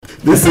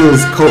This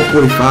is Cult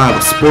 45,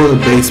 a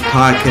spoiler-based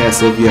podcast.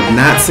 So if you have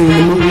not seen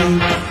the movie,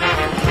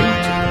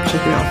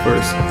 check it out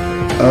first.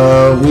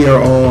 We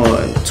are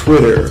on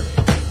Twitter,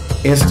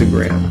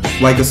 Instagram.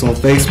 Like us on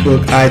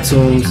Facebook,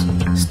 iTunes,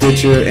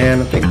 Stitcher,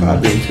 and I think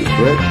Podbean too,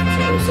 correct?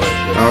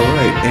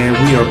 Alright, and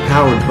we are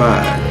powered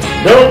by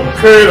Don't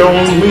Tread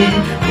on Me,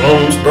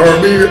 Lone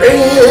Star Beer,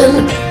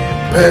 and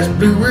Past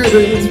Blue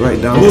Ribbon. That's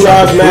right, down Blue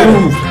Lives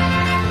Matter.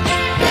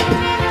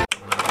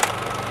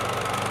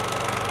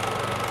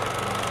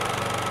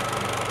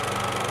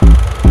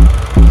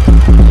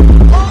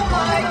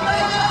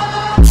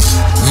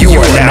 You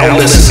are now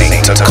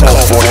listening to Cult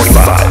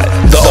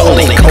 45, the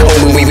only cult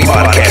movie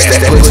podcast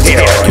that puts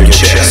air on your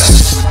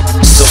chest.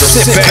 So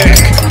sit back,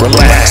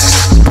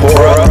 relax, pour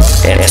up,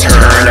 and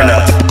turn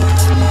up.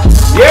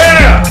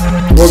 Yeah!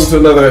 Welcome to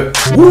another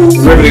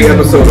riveting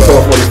episode of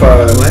Cult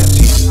 45.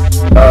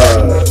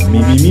 Me.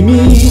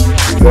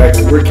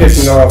 Exactly. We're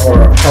kicking off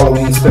our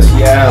Halloween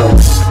special,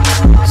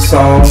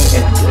 Song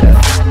and Death.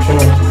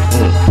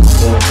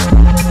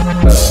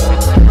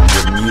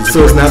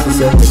 So it's not the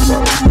second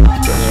part.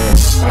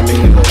 I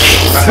mean,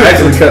 I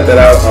actually cut that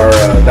out, our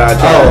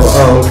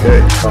digest. Okay.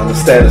 On the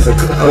status of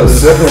the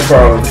second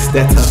problem.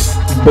 Status.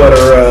 But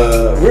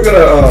we're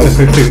gonna.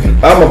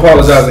 I'm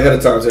apologize ahead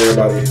of time to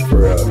everybody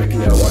for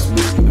making y'all watch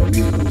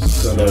musicals.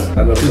 So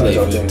I know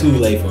Too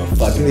late for a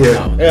fucking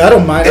Yeah. Hey, I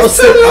don't mind. I was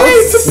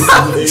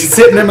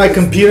sitting at my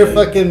computer,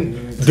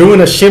 fucking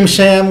doing a shim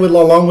sham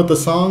along with the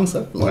songs.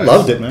 I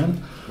loved it,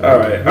 man. All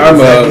right, I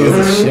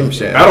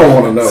don't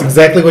want to know. It's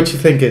exactly what you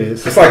think it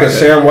is. It's like a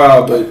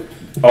ShamWow, but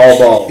all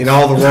ball. in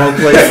all the wrong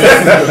places.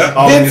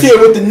 Vince here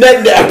with the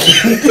neck down.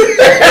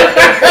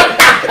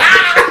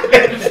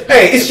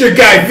 Hey, it's your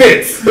guy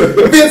Vince.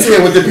 Vince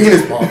here with the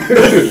penis ball.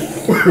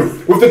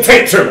 With the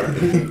tape trimmer.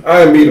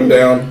 I am Beat 'em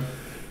Down,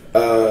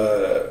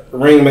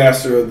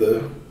 ringmaster of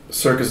the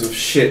circus of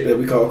shit that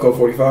we call Code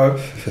 45.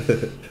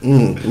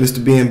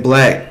 Mr. Being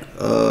Black.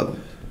 I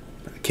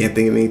can't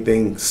think of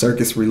anything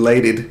circus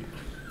related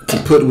to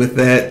put with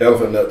that.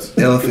 Elephant nuts.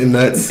 Elephant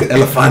nuts.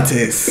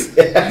 Elefantes.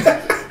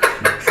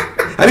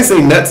 How do you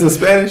say nuts in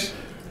Spanish?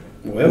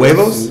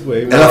 Huevos?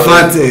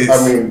 Elefantes.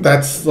 I mean,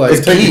 That's like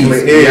It's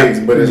technically keys. eggs,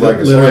 but it's like a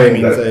literally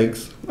slang. means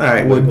eggs.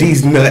 Alright, well,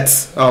 these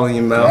nuts all in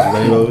your mouth.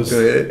 Huevos. Go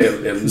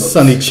ahead.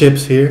 Sunny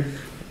Chips here.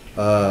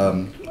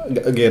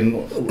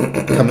 Again,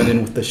 coming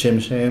in with the shim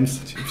shams.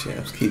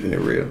 Shams, keeping it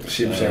real.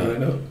 Shit,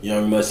 shamming it up.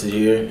 Young Mustard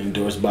here,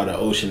 endorsed by the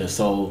Ocean of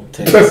Soul,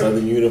 Texas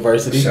Southern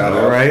University. Shout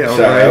out. Alright, Shout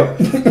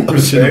alright. out.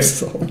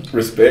 Respect.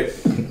 Respect.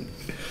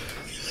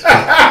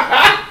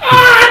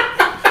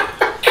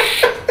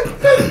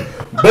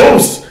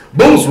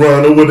 Boast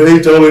Ronald with the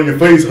H all in your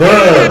face,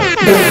 huh?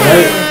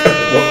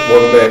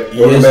 Welcome back,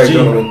 ESG.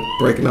 gentlemen.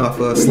 Breaking off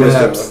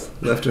slabs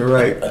left and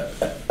right.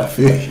 I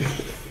feel you.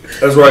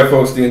 That's right,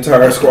 folks. The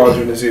entire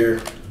squadron is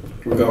here.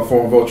 We're gonna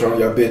form Voltron,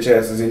 y'all bitch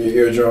asses in your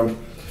eardrum.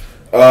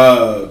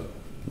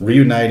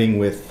 Reuniting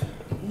with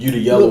You the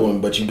yellow one,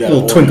 but you got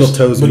little the Twinkle orange,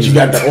 Toes but you music.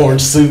 got the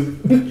orange suit.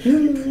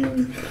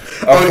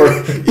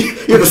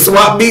 You're the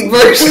swap beat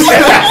version.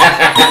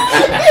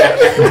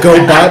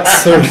 Go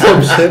Bots or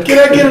some shit. Can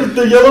I get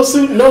the yellow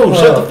suit? No,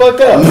 shut the fuck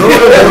up.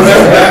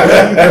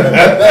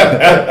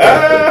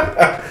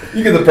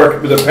 You get the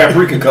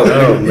paprika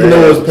color. You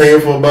know what's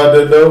painful about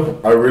that though?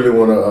 I really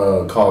want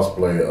to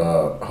cosplay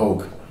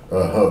Hulk,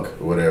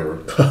 whatever.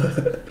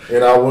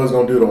 And I was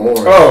gonna do the orange.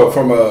 Oh,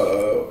 from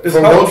it's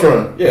From Hulk.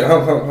 Voltron. Yeah,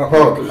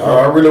 Hulk.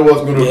 I really was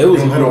gonna Yeah, it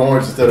was do the Hulk.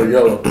 orange instead of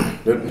yellow.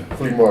 The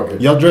flea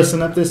market. Y'all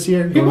dressing up this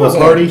year? He Going was to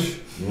a party? orange.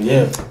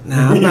 Yeah.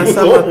 Nah, I'm not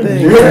stopping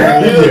thing.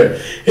 Yeah.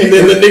 And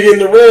then the nigga in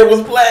the red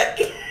was black.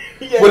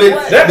 But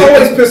that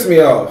always pissed me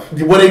off.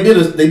 What they did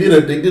is they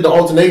did the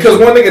alternation. Because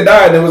one nigga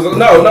died and it was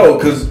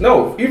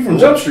even from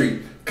Jump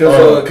Street.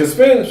 Because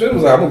Finn was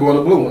like, I'm gonna go on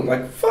the blue one.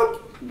 Like fuck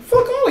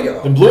all of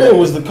y'all. The blue one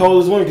was the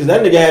coldest one because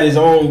that nigga had his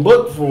own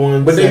book for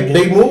one. But second.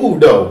 they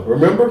moved though.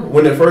 Remember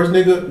when the first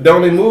nigga? They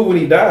only moved when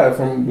he died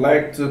from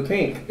black to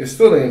pink. It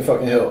still didn't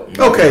fucking help.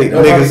 Okay,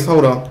 Nobody- niggas,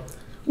 hold on.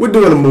 We're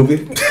doing a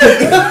movie. I'm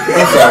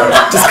sorry.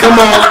 Just come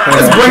on.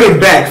 Let's bring it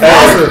back.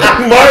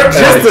 Mark,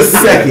 Just a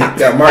second.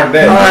 Yeah, mark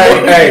that.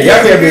 Alright. Hey,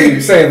 y'all can't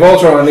be saying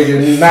Voltron, nigga,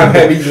 and not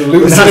have me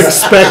lose. Not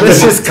expecting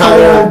Let's just come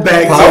on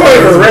back I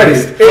wasn't even ready.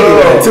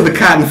 Anyway. to the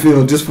cotton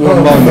field just for a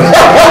moment.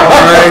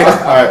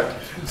 Alright. Alright.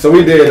 So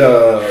we did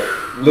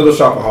Little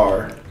Shop of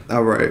Horror.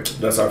 Alright.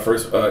 That's our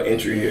first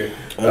entry here.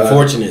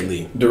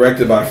 Unfortunately.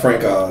 Directed by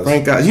Frank Oz.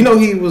 Frank Oz. You know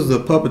he was the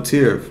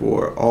puppeteer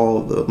for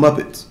all the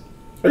Muppets.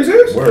 Are you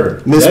serious?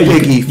 Word. Miss Yeah, you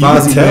Piggy, can tell,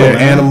 Fozzie man. Bear,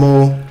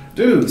 Animal,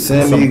 Dude.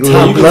 Sam Some Eagle,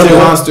 top Cookie level,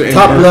 Monster, and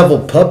top Bert. level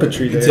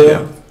puppetry You there.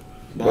 tell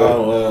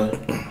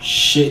about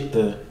shit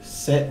the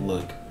set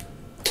look.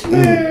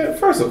 Man,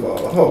 first of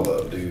all, hold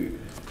up, dude.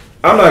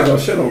 I'm not gonna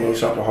shit on Little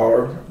Shop of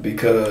Horror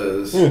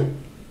because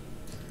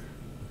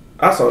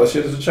I saw that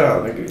shit as a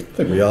child, nigga. I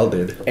think we all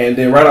did. And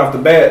then right off the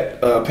bat,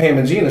 Pam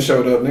and Gina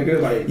showed up, nigga.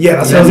 Like, Yeah,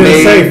 that's what I was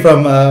gonna say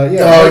from Oh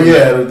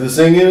yeah, the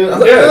singing.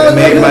 Yeah,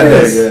 Made by yeah,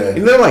 this.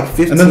 yeah. They're like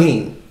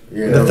 15.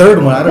 Yeah, the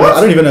third one. I don't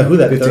What? even know who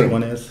that 15. third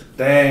one is.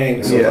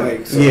 Dang. So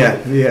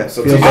yeah.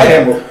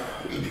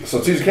 So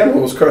Tisha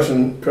Campbell was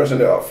crushing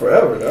it out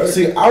forever, dog.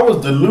 See, I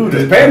was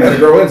deluded. Pam had to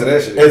grow into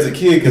that shit. As a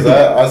kid, because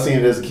I seen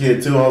it as a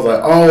kid too. I was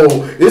like,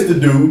 oh, it's the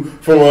dude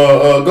from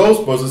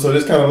Ghostbusters, so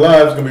this kind of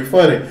live is going to be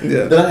funny.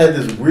 Yeah. Then I had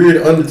this weird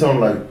undertone,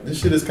 like, this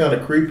shit is kind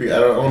of creepy. I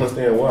don't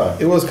understand why.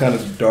 It was kind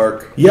of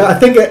dark. Yeah, I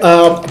think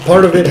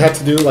part of it had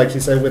to do, like you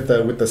said, with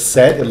the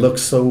set. It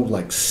looks so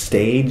like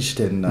staged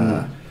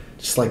and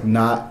just like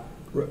not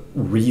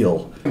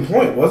real.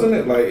 Point, wasn't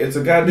it? Like, it's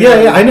a goddamn.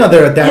 Yeah, I know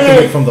they're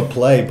adapting it from the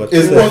play, but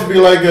It's supposed to be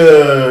like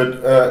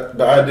the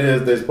idea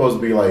is they're supposed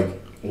to be like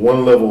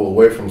one level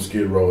away from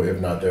Skid Row, if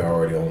not they're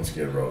already on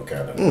Skid Row,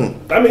 kind of.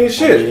 I mean,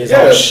 shit. It's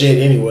all shit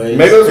anyway.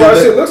 Maybe that's why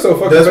shit looks so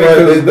fucking That's fake, why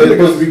 'cause they're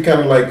supposed to be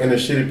kind of like in a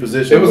shitty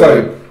position. It was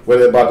where, like- where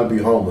they're about to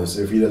be homeless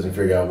if he doesn't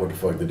figure out what the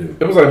fuck to do.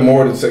 It was like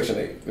more than Section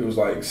 8. It was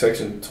like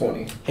Section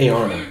 20. Hey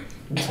Arnold.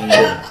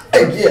 Yeah.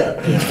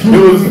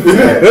 It was.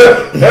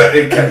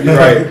 You're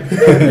right.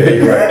 Yeah,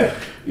 you're right.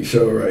 You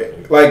sure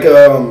right. Like,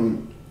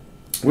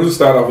 we'll just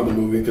start off with the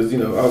movie because, I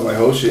was like,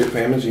 oh shit,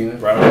 Pam and Gina,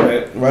 right on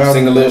that. Right.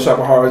 Sing a Little Shop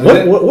of Horrors.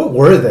 what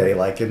were they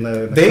like in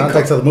the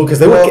context of the movie? Because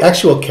they were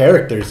actual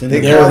characters in the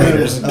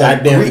Narrators.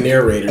 Goddamn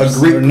narrators. A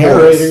Greek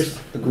narrators. chorus.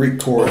 A Greek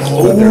chorus. is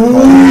what they're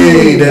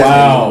called.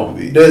 Wow.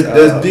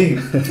 That's deep.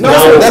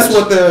 No, that's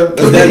what the.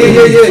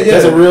 Yeah.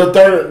 That's a real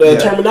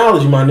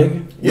terminology, my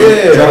nigga.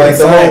 Yeah, Dropping like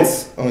the whole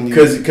science on you.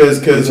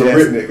 because Jazz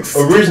niggas.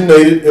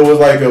 originated, it was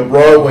like a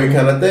Broadway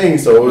kind of thing.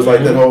 So it was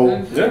like that whole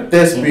Yeah.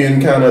 thespian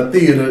kind of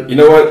theater. You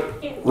know what?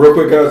 Real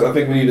quick, guys, I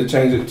think we need to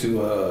change it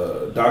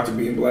to Dr.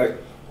 Being Black.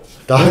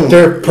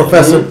 Doctor,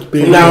 Professor.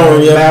 From now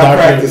on,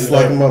 Malpractice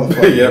like a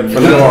motherfucker. Yeah,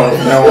 from now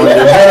on.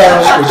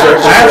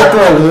 I have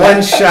to throw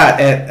one shot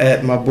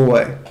at my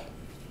boy.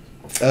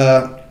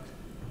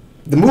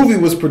 The movie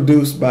was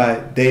produced by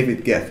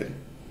David Geffen,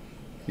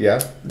 Yeah.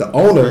 the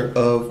owner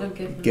of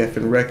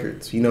Geffen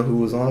Records. You know who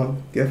was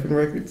on Geffen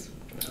Records?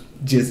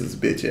 Jizz's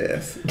bitch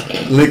ass.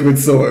 Liquid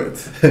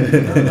Swords.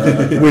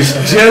 Which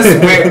just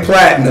went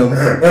platinum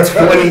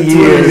 20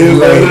 years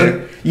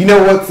later. You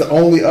know what's the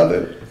only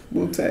other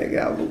Wu-Tang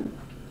album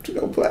to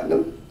go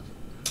platinum?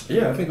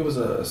 Yeah, I think it was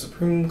a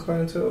Supreme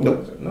Clientele.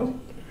 Nope. No?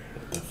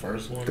 The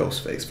first one.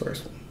 Ghostface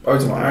first one. Oh,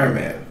 it's my Iron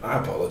Man. I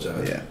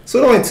apologize. Yeah.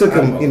 So it only took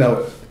him,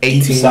 18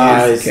 years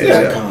Size, to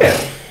catch up.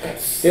 yeah.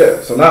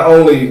 Yeah, so not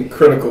only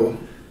critical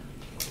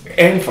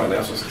and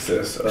financial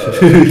success,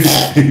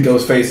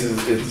 Ghostface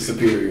is the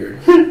superior.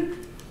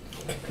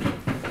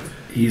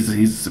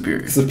 He's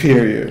superior.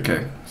 Superior.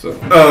 Okay, so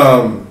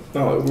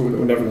no,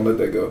 we're never gonna let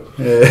that go.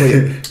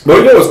 Yeah. But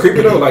you know what's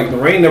creepy though? Like the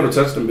rain never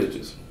touched them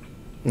bitches.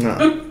 No,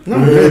 it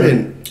really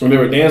didn't. When they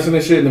were dancing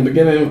and shit in the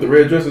beginning with the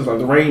red dresses, like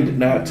the rain did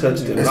not touch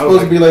them. It's I was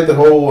supposed to be like the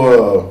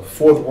whole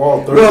fourth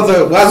wall. Well,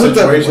 the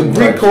situation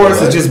Greek type chorus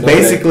shit, is just right?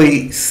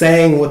 basically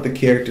saying what the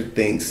character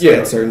thinks Yeah.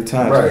 at certain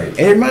times. Right. And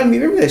it reminded me,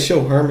 remember that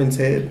show Herman's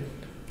Head?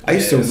 I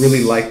used to Yes.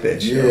 really like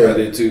that show. Yeah. I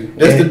did too.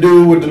 That's the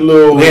dude with the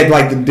little. We had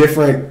like the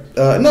different.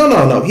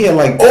 No. He had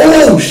like.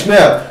 Oh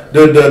snap!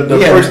 The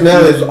Yeah.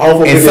 personality is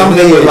awful. And some of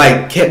them would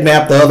like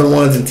kidnap the other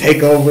ones and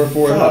take over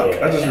for it.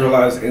 Fuck, I just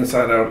realized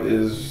Inside Out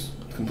is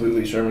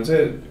completely Sherman's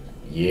Head.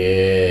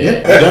 Yeah.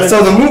 Yeah.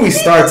 So the movie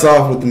starts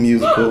off with the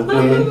musical.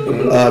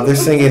 They're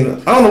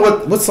singing. I don't know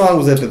what song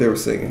was that they were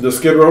singing. The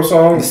Skid Row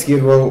song. The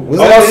Skid Row. Was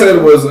All that I it?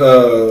 said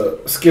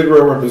was Skid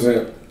Row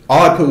represent.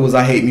 All I put was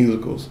I hate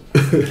musicals.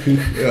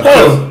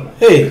 Oh,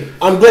 hey,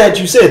 I'm glad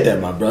you said that,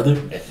 my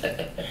brother.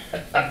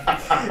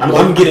 I'm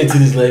gonna get into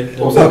this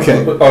later.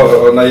 Okay.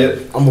 Oh, not yet.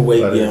 I'm gonna wait.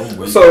 Yeah, I'm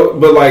gonna wait. So,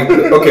 but like,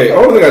 okay,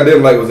 only thing I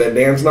didn't like was that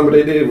dance number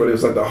they did, where it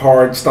was like the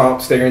hard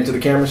stomp, staring into the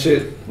camera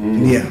shit.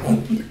 Yeah.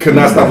 Could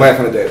not stop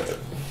laughing at that.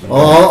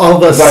 All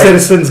the Like-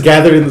 citizens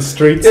gathered in the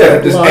streets. Yeah,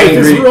 like, just "Life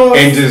is angry rough."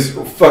 and just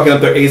fucking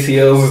up their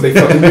ACLs as they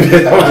fucking do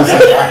that. I was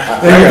just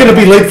like, And you're gonna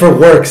be late for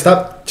work.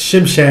 Stop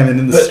shim-shamming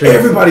in the but street.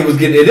 everybody was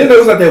getting it. Then there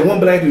was like that one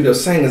black dude that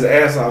sang his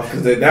ass off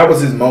because that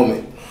was his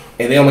moment,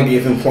 and they only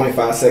gave him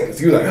 0.5 seconds.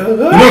 He was like, You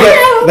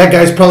know that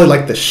guy's probably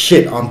like the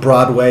shit on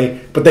Broadway,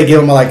 but they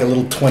give him like a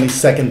little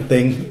 20-second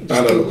thing,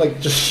 I know. like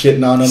just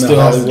shitting on him. Still in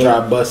has to Hollywood.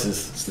 drive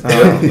buses. Oh,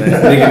 man.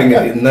 Nigga didn't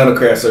get none of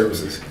craft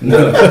services.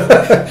 None.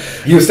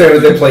 He was staring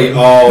at that plate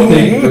all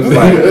day. He was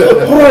like,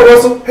 hold on,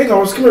 Russell. Hang on,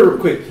 Russell, come here real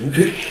quick.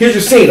 Here's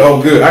your scene.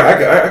 Oh, good.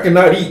 I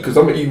cannot eat because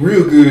I'm going to eat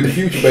real good in the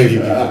future, baby.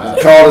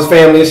 Call his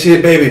family and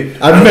shit, baby.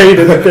 I made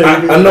it, baby.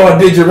 I know I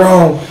did you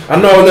wrong. I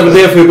know I was never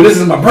there for you, but this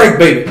is my break,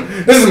 baby.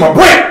 This is my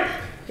break.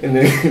 And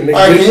then,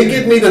 All right, can you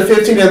get me the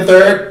 15th and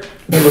 3rd?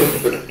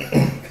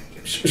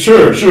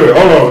 Sure.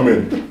 Hold on a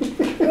minute.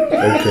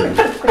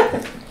 Okay.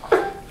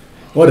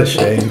 What a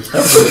shame.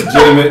 That's a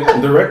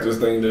legitimate director's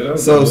thing, dude.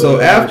 So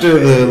after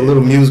the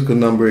little musical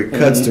number, it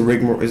cuts to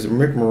Rick. Is it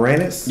Rick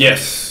Moranis?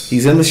 Yes.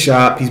 He's in the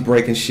shop. He's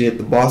breaking shit.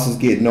 The boss is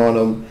getting on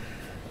him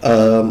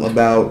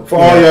about. For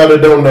all y'all that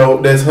don't know,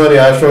 that's Honey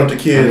I Shrunk the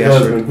Kids Honey, I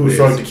husband Shrunk the who Kids.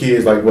 shrunk the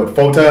kids like what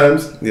 4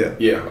 times? Yeah.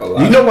 Yeah, a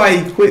lot. You know why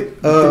he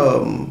quit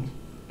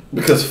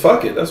Because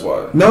fuck it, that's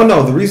why.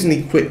 No. The reason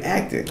he quit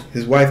acting,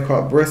 his wife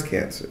caught breast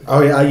cancer.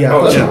 Oh yeah. I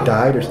Oh, thought she yeah.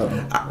 died or something.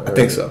 I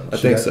think so.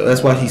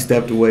 That's why he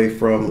stepped away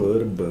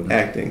from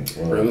acting.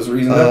 Realest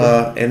reason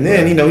ever. And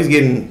then he's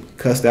getting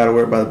cussed out of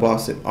work by the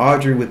boss. And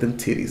Audrey with them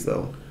titties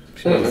though.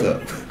 She was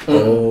up.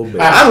 Oh, man.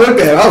 I looked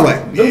at it. I was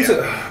like,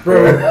 yeah.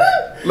 Bro,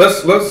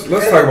 let's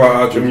talk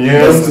about Audrey.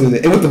 Let's do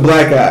that. And with the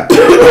black eye,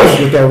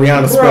 with that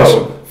Rihanna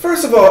special. Bro,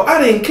 first of all,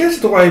 I didn't catch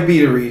the white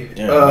beatery.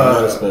 Yeah,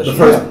 Rihanna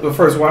special. The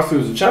first watch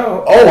through as a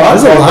child. Oh, I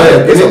There's a saw lot that.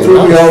 of- It there's a threw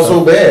lot me of off stuff.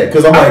 so bad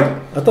because I'm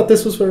like, I thought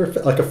this was for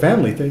like a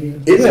family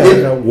thing.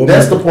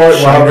 that's the part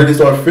where I really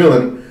started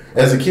feeling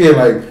as a kid,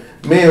 like,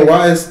 man,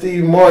 why is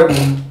Steve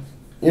Martin,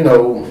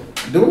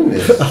 doing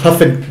this?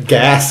 Huffing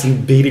gas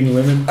and beating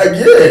women. Yeah.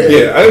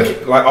 Yeah, I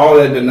didn't, like all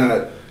that did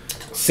not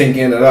sink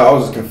in at all. I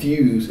was just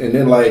confused, and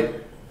then like,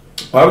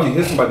 why would you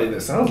hit somebody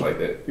that sounds like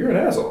that? You're an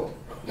asshole.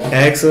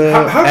 Ask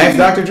How could you-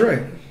 Dr.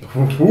 Dre.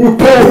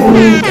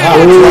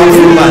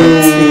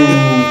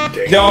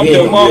 Yo,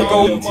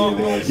 Mongo.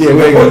 Yeah,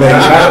 we ain't gonna make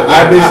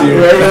I this year.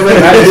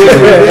 I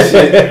this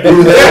shit. He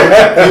was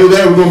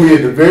there. We're gonna be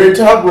at the very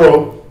top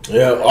row.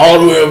 Yeah, all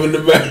the way up in the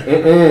back.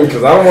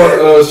 Because I don't want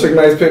Suge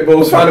Knight's pit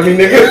bulls finding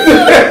me, nigga.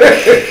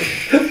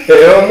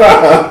 Hell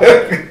nah.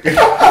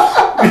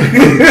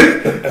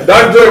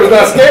 Dr. Dre was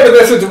not scared of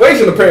that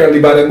situation apparently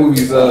by that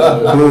movie's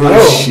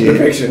Bullshit.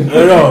 depiction. I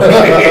know.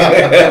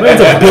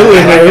 Man's a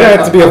billionaire. You don't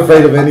have to be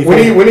afraid of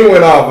anything. When he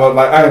went off,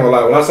 I ain't gonna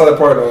lie. When I saw that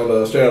part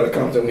on Straight Outta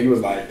Compton, when he was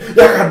like, "Y'all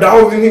got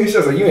dogs in here," she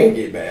was like, "You ain't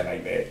get mad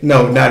like that.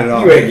 No, not at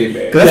all. You ain't get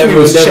mad." 'Cause that's when he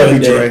was Never Chevy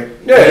did. Dre.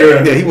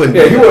 Yeah, he wasn't.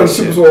 Yeah, he wasn't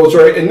super swole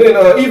Trey. And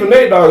then even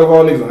Nate Dogg of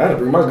all niggas, I had to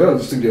bring my gun to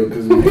the studio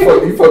because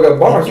you fuck up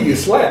bars, you get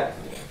slapped.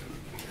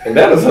 And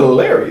that is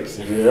hilarious.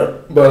 Yeah.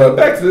 But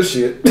back to this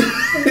shit.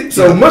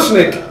 So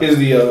Mushnick is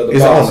the It's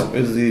boss. awesome.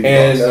 It's the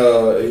And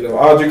boss.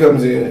 Audrey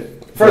comes in.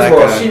 First Black of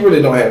all, guy. she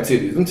really don't have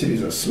titties. Them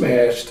titties are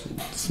smashed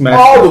Smash.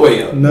 all the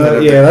way up. No,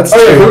 yeah, that's Oh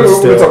yeah, true. we're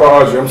still. talking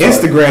about Audrey. I'm sorry.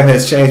 Instagram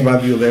has changed my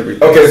view of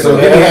everything. Okay, so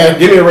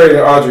give me a rating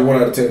of Audrey, 1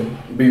 out of 10.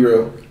 Be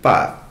real.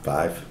 5.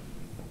 5.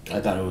 I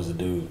thought it was a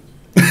dude.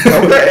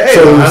 Okay, hey,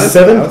 So honest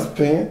 7?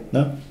 opinion.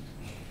 No.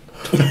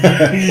 I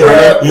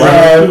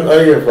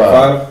get 5.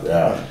 5?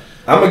 Yeah.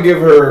 I'm gonna give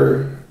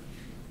her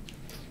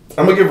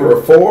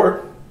a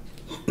 4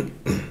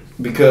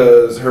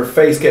 because her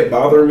face kept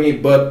bothering me.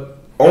 But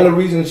only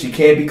reason she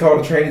can't be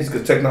called a tranny is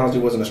because technology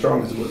wasn't as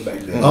strong as it was back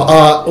then.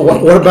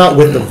 What about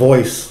with the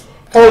voice?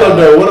 Hold up,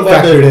 though. What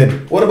about Factored that?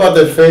 in. What about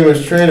that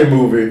famous training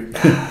movie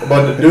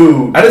about the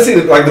dude? I didn't see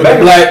the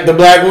The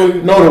black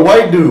one. No, the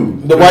white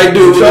dude. The white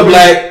dude with the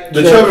black.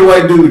 The chubby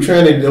white dude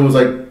training. It was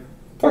like,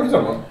 Fuck you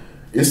talking about?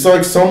 it's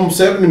like some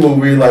 70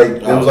 movie. Like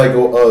it was like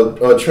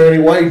a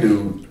training white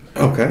dude,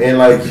 Okay. and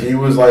like he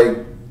was like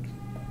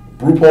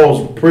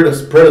RuPaul's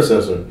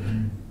predecessor.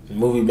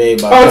 Movie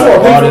made by Oh, it's John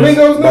all Pink Waters.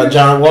 Flamingos, By nigga?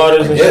 John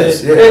Waters and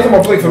Yes, shit. yeah. Yeah, come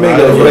on, Blink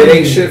Flamingos. Where they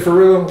ain't shit for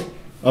real.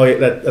 Oh yeah,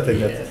 I think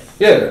that's.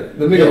 Yeah,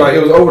 the nigga like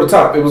it was over the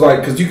top. It was like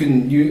because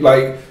you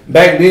like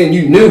back then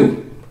you knew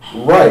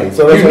Right.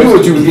 So you knew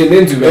what you was getting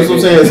into. That's what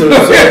I'm saying. So,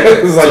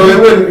 It was like so it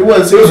wasn't it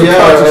was a CGI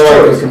conscious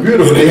or choice. a computer,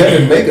 but they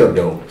had makeup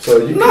though. So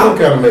you No,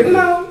 kind of make it.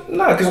 no,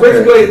 because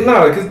Razor Blades,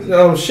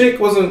 because Chic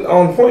wasn't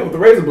on point with the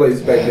Razor Blades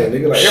back then.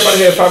 Nigga, like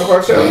everybody had 5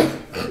 o'clock show.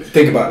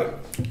 Think about it.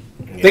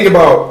 Think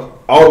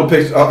about all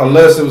depictions,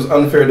 unless it was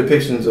unfair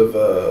depictions of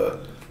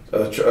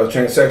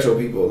transsexual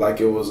people, like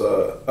it was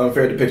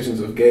unfair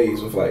depictions of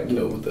gays with like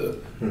with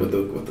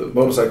the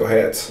motorcycle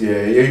hats. Yeah,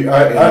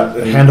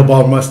 And-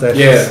 Handlebar mustache.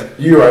 yeah.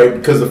 you're right.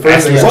 Because the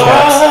first thing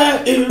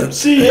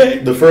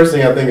YMCA. the first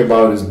thing I think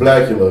about is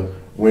Blackula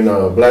when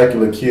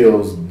Blackula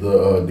kills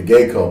the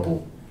gay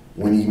couple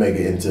when he make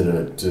it into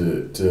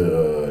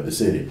the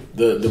city.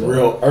 The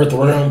real Earth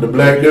realm. The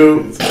black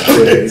dude,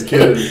 yeah, he's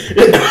killing.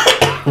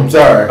 I'm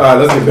sorry. All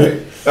right, let's get back.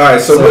 All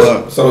right,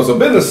 so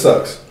business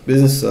sucks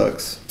Business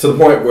sucks. to the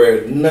point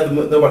where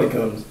nobody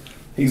comes.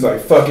 He's like,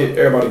 fuck it,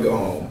 everybody go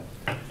home.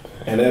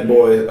 And that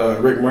boy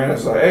Rick Moranis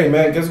is like, hey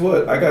man, guess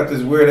what? I got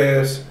this weird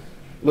ass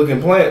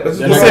looking plant. Let's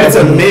They just said it's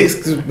a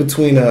mix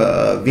between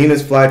a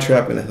Venus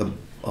flytrap and a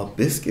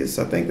hibiscus.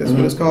 I think that's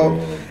what it's called.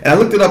 And I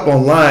looked it up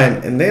online,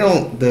 and they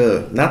don't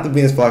not the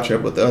Venus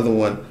flytrap, but the other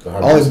one. The All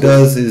it hibiscus.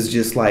 does is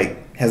just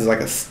has like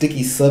a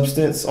sticky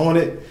substance on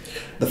it.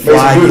 The Make some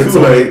fly good gets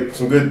on it. Kool-Aid,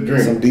 some good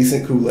drink. Some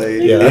decent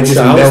Kool-Aid. Yeah, it that's- just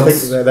I was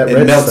melts, thinking that it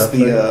red melts stuff,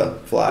 the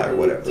fly or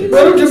whatever.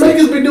 But them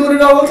Jamaicans be doing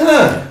it all the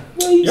time.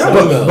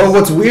 But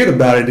what's weird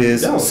about it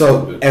is, Y'all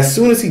so stupid. as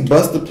soon as he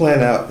busts the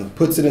plant out and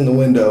puts it in the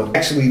window,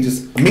 actually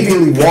just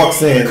immediately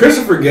walks in.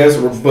 Christopher Guest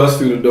will bust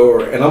through the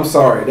door, and I'm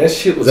sorry, that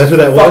shit was Is that who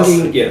that was?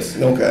 fucking yes.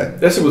 Okay.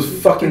 That shit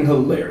was fucking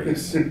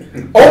hilarious.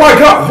 Oh my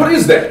god, what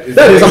is that?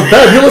 That is a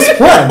fabulous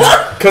plant.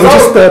 'Cause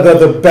Just I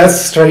the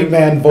best straight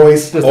man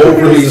voice. Just the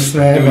overly, business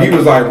man. dude, he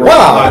was like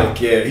wow.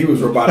 robotic. Yeah, he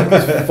was robotic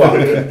as fuck.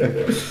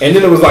 And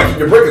then it was like,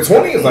 you're breaking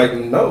 20? It's like,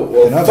 no.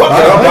 Well, And I was fuck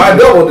like, it, I'll buy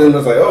double. Then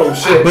it's like, oh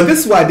shit. But this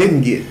is what I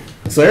didn't get.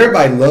 So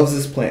everybody loves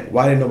this plant.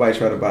 Why didn't nobody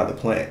try to buy the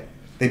plant?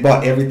 They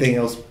bought everything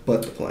else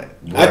but the plant.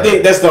 I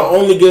think that's the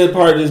only good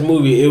part of this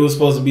movie. It was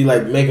supposed to be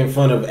like making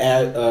fun of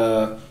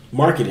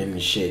marketing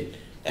and shit,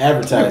 I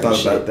advertising thought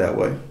shit. about it that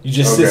way. You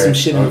just sit Okay, some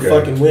shit in the okay.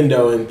 fucking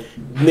window and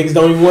niggas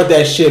don't even want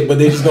that shit, but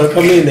they're just gonna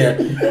come in there.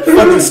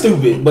 Fucking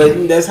stupid,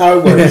 but that's how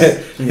it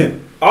works.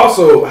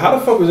 Also, how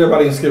the fuck was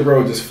everybody in Skid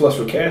Row just flush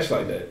with cash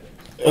like that?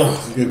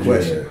 Good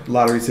question.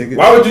 Lottery ticket.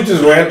 Why would you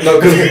just rant? No,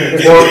 because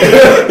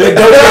That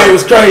dope game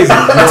was crazy.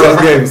 That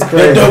game was That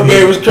crazy. dope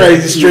game was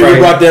crazy. Street Right.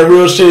 brought that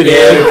real shit in.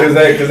 yeah, because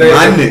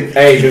My nigga.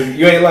 hey, 'cause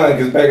you ain't lying.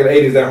 Because back in the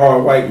 '80s, that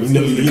hard white was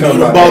You used to know come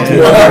the by. Baltimore.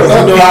 You know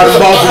how the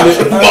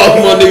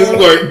Baltimore niggas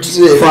work.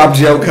 Shit. Prop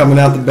Joe coming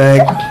out the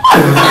bag.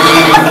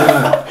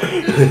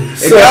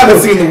 If y'all haven't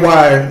seen The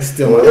Wire, it's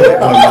still one of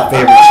my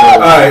favorite shows. All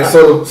right,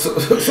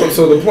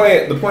 so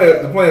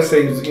the plan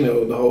saves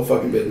the whole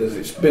fucking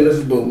business. Business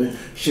is booming,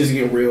 shit's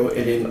getting real,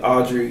 and then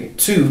Audrey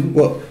 2,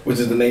 Well- which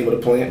is the name of the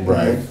plant.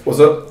 Right. What's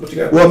up? What you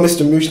got? Well,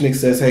 Mr. Mushnick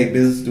says, "Hey,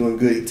 business is doing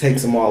good." He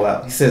takes them all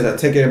out. He says, "I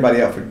take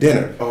everybody out for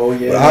dinner." Oh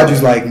yeah. But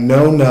Audrey's like,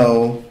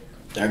 "No,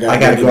 I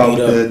gotta go out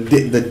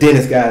with the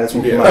dentist guy that's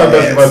working Yeah. my I was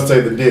about ass." to say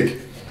the dick.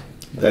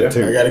 That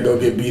too. I gotta go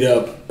get beat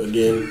up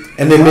again.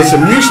 And then Mr.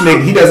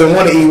 Mushnick, he doesn't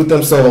want to eat with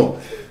them, so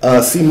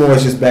Seymour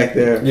is just back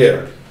there Yeah,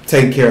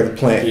 taking care of the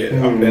plant. yeah.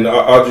 And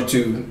Audrey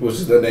 2, which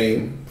is the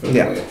name for the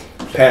Yeah. plant,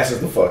 passes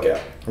the fuck out.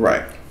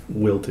 Right.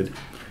 Wilted.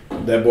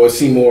 That boy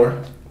Seymour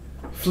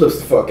flips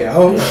the fuck out.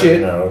 Oh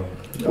shit! No.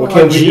 What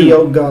can we Gee, do?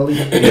 oh golly.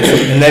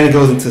 And then it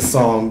goes into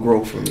song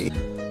 "Grow for Me."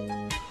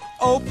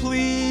 Oh,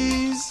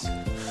 please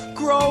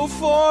grow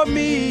for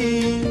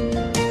me.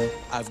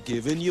 I've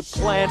given you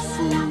plant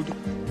food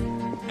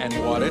and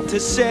water to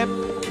sip.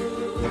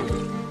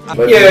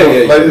 Like,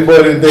 Yeah. Like this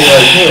boy didn't think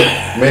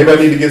like, maybe I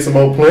need to get some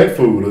more plant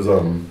food or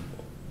something.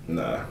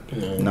 Nah.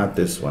 Not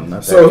this one.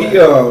 Not So that he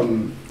guy.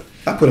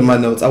 I put in my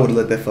notes, I would have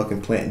let that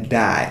fucking plant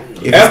die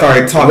if it After-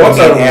 started talking once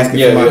to me I- and asking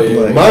yeah, for my yeah, yeah.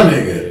 blood. My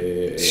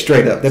nigga.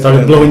 Straight up. That Started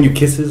plant blowing you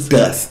kisses.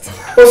 dust.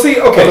 Well, see,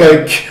 I'm okay.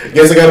 like,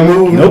 guess I gotta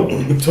move. Nope.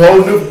 To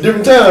a whole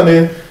different town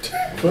then.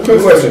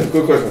 Good question.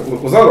 Good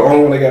question. Was I the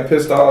only one that got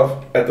pissed off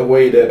at the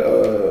way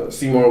that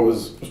Seymour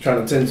was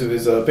trying to tend to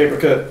his paper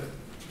cut?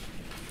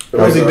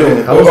 What was he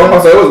doing? I was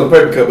gonna say it wasn't a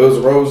paper cut, but it was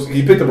a rose.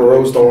 He picked up a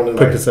rose thorn and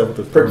Pricked himself with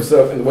the pricked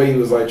himself, and the way he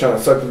was like trying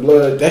to suck the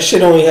blood. That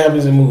shit only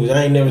happens in movies.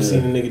 I ain't never seen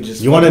a nigga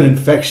just. You want an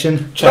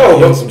infection? try No, to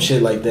but- do some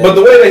shit like that. But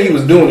the way that he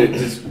was doing it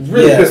just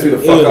really Yeah, pissed me the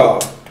fuck yeah.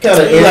 off. Kind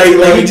of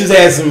like he just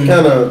had some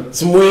kind of.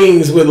 some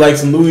wings with like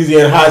some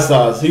Louisiana hot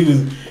sauce. He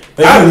was.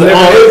 Like, I've he was like,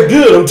 never- oh, it's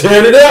good. I'm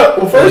tearing it up.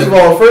 Well, first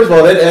of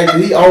all, that actor,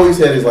 he always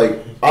had his like.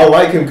 I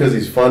like him because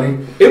he's funny.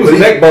 It was but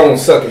neck bone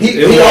sucking. he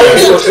it was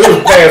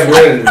past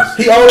wins.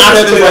 He always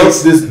had this, like,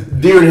 Ostrich. this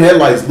deer in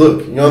headlights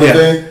look. You know what Yeah. I'm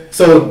saying?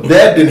 So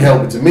that didn't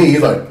help it to me.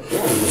 He's like,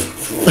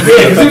 Yeah,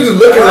 because he was just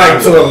looking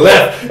like to the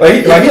left, like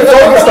he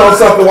focused on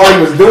something while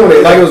he was doing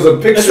it, like it was a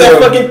picture. That's that of,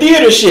 fucking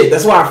theater shit.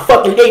 That's why I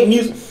fucking hate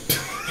music.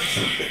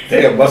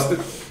 Damn, busted.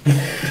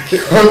 Shit.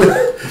 Dumb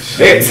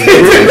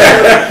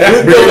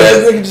ass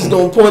nigga just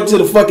gonna point to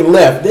the fucking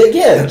left.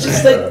 Yeah,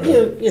 just like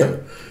yeah.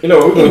 You know,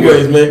 we're gonna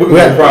Anyways, man. We're We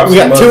gonna got, props we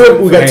got to two.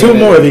 Mustard We for got two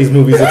hanging more in. of these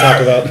movies to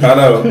talk about. I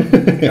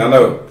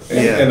know.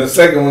 Yeah. And the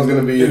second one's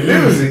gonna be a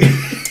doozy.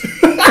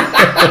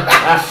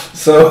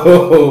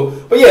 So,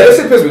 but yeah, that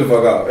shit pissed me the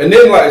fuck off. And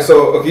then like,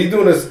 so okay, he's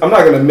doing this. I'm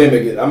not gonna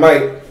mimic it. I'm not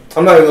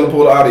even gonna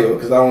pull the audio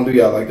because I don't do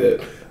y'all like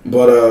that.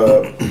 But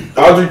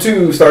Audrey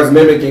 2 starts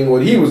mimicking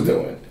what he was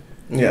doing.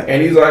 Yeah.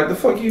 And he's like, "The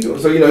fuck you doing?"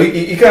 So he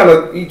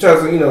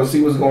tries to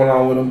see what's going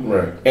on with him.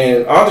 Right.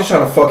 And Audrey's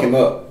trying to fuck him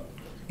up.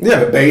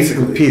 Yeah,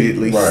 Basically.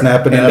 repeatedly. Right.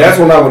 Snapping And at that's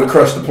him. when I would have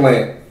crushed the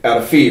plant out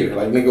of fear.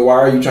 Like, nigga, why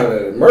are you trying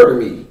to murder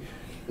me?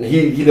 And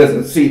he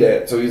doesn't see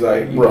that, so he's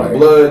like, you Right. want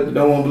blood? You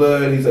don't want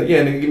blood? And he's like,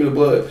 yeah, nigga, give me the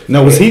blood.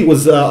 Now, was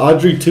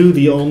Audrey 2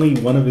 the only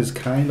one of his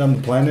kind on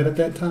the planet at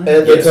that time?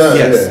 at the Yes, time,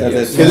 yes, yeah. at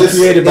that It time. was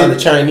created by the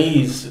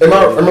Chinese. Am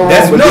I wrong?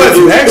 That's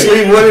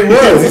actually what it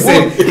was. He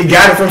said he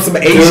got it from some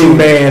Asian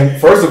man.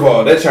 First of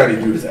all, that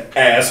Chinese dude is an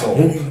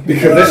asshole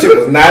because that shit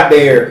was not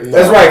there.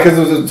 That's right, because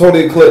it was a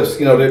total eclipse.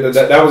 You know,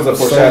 that was a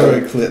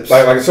foreshadowing. Solar eclipse.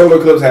 Like a solar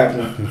eclipse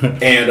happened,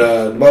 and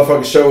the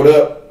motherfucker showed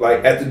up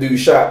like at the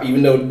dude's shop,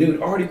 even though the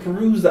dude already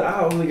perused the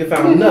aisle, nigga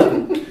found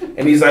nothing.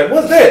 And he's like,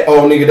 "What's that?"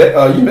 "Oh, nigga,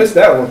 that you missed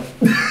that one."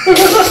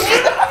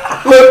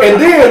 Look,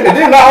 and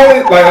then not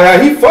only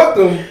like he fucked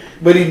him,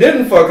 but he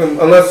didn't fuck him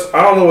unless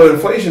I don't know what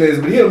inflation is,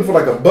 but he hit him for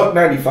like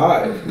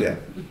 $1.95. Yeah.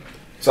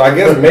 So I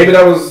guess maybe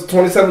that was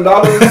 $27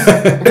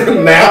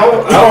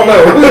 now. I don't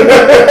know.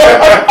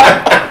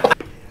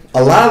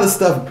 A lot of the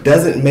stuff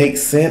doesn't make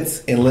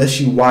sense unless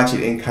you watch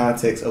it in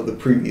context of the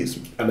previous.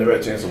 I never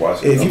had a chance to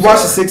watch it. If you watch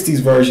the '60s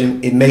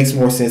version, it makes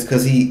more sense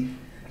because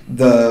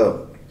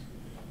the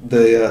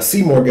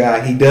Seymour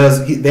guy,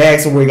 they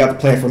ask him where he got the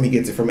plant from. He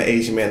gets it from an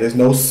Asian man. There's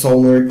no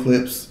solar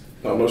eclipse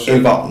no shit.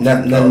 involved.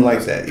 Nothing Oh,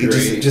 like that. It's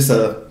great. just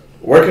a.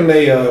 Where can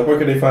they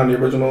find the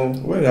original?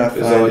 Where did I It's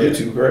find on it?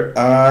 YouTube, correct?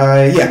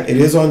 Yeah, it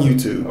is on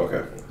YouTube.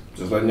 Okay.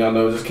 Just letting y'all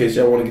know, just in case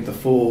y'all want to get the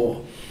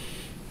full.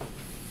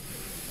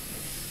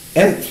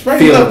 And straight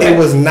Feel up, that. it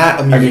was not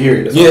a I can musical. hear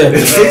it. Yeah. The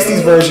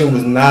 '60s version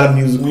was not a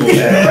musical.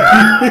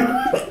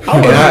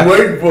 I was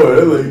waiting for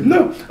it. Like,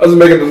 No, I was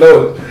making the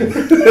note.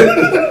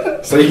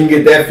 So you can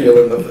get that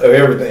feeling of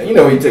everything. You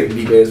know, you take a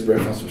deep ass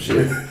breath on some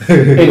shit.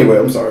 Anyway,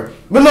 I'm sorry.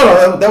 But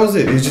no, that was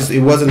it. It's just it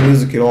wasn't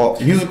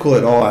musical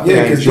at all. I think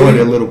I enjoyed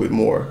it a little bit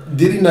more.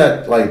 did he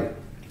not like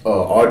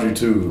Audrey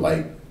too?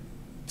 Like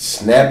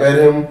snap at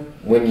him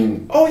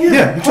when? Oh yeah.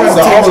 Yeah, he So tried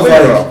to I take was his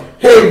finger like, off.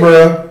 hey,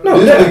 bro, No,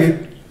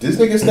 this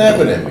nigga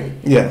snapping at me.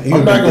 Yeah, he I'm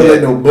would not be gonna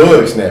let dead. no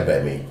bug snap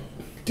at me.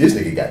 This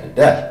nigga got to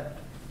die.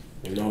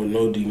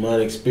 No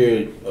demonic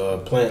spirit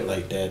plant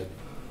like that.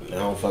 I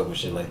don't fuck with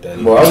shit like that.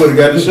 Boy, I would have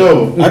got the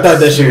show. I thought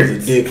that shit was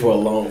a dick for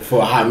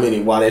a hot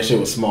minute while that shit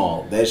was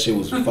small. That shit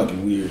was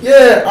fucking weird.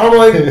 Yeah, I'm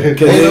like, And then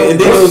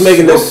it was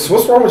making this.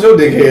 What's wrong with your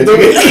dickhead? A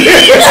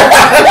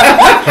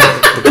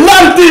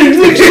lot of things,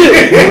 look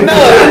shit. No,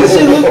 this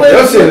shit look like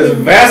That shit is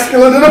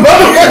vascular to the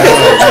motherfucker.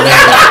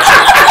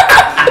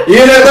 You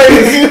hear that,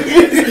 ladies?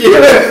 You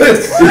hear that?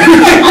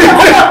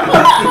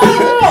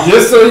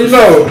 Just so you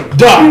know,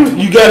 Doc,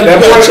 you gotta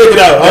check it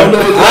out. I don't know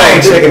what's wrong. I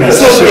ain't checking that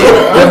shit.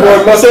 that boy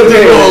must have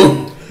head.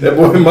 That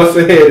boy must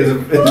have head is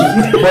but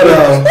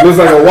looks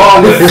like a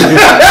walnut.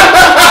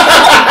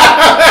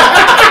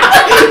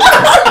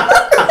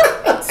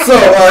 So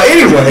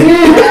anyway,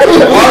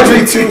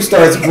 Audrey 2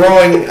 starts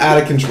growing out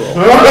of control.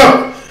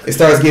 It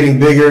starts getting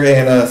bigger,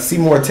 and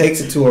Seymour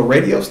takes it to a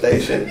radio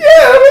station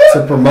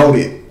to promote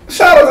it.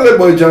 Shout out to that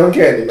boy John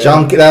Candy,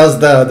 man. That was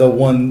the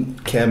one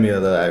cameo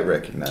that I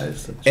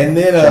recognized. And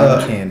then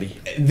John Candy.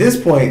 at this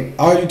point,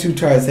 Audrey 2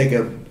 tries to take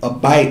a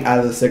bite out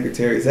of the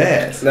secretary's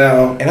ass.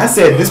 Now, And I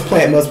said, this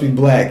plant must be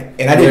black.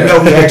 And I didn't Yeah.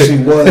 know he actually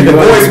was. he The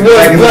voice was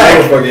black.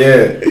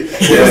 Motherfucker, He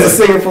was the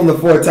singer from the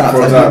Four Tops.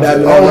 Four I did Tops. not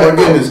know oh my that.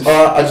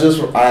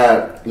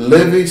 goodness.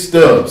 Livy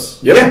Stubbs.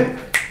 Yep. Yeah.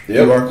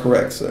 Yep. You are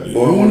correct, sir.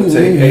 Boy, I want to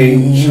take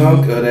a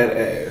chunk of that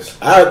ass.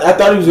 I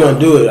thought he was gonna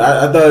do it.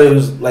 I thought it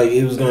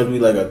was gonna be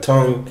like a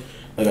tongue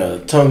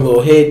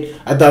little hit.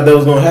 I thought that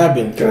was gonna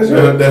happen. That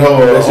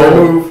That's your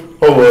move.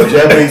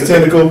 Japanese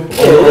tentacle.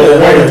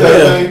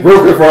 Yeah.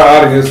 Real quick for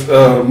our audience,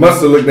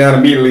 Mustard looked down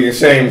immediately in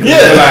shame.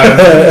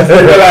 Yeah. He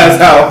realized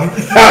how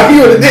he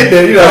would have did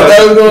that. You know, that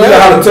was gonna you know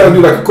how happen. to tell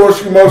you like a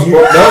corkscrew motion. No,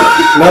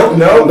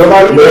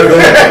 nobody.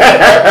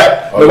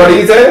 Nobody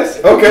eats ass.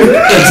 Okay,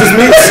 it's just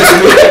me.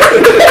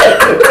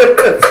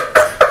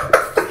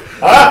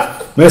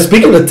 Man,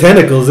 speaking of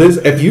tentacles,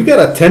 if you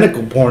got a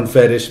tentacle porn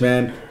fetish,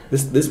 man,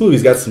 this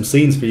movie's got some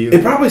scenes for you.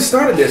 It probably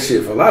started that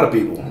shit for a lot of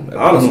people.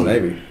 Honestly,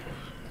 Maybe.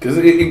 because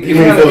it Even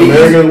kind for of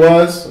American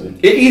wise,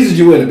 it eases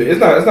you in a bit. It's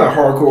not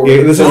hardcore.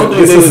 Yeah, this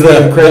is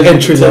the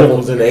entry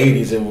level. in the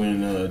 80s and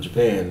when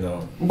Japan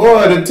though.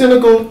 boy, the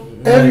tentacle.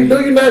 Have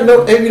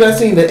you not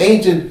seen the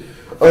ancient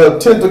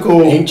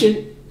tentacle?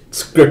 Ancient?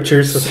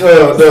 Scriptures.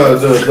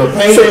 The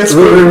paintings.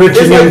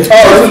 Original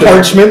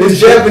parchment. It's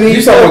Japanese.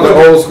 You talking about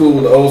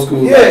the old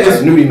school? Yeah, like,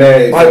 it's nudie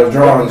mags, like-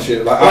 drawing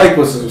shit, like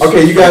octopuses.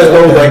 Okay, you guys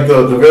know like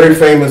the very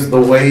famous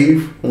The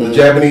Wave, the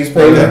Japanese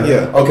painting. Okay,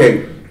 yeah.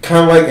 Okay,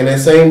 kind of like in that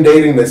same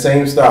dating, the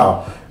same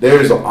style.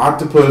 There's an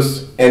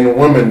octopus and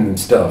women and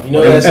stuff. You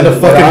know that's And a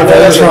fucking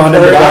that's a Voltron in the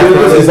current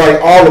Octopus dude. is like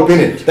all up in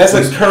it. That's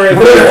a current.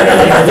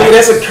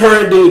 That's a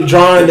current dude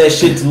drawing that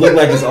shit to look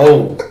like it's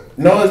old.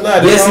 No, it's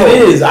not. Yes, it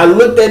is. I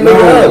looked that No,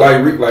 nigga up.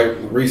 like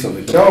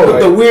recently. No,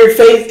 Like, The weird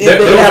face. If there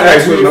they was have like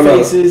actually weird no.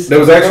 faces. There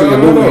was actually No, a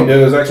no, movie. no.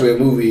 There was actually a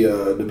movie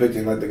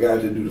depicting like the guy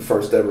that do the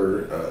first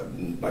ever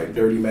like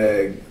dirty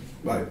mag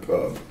like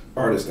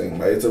artist thing.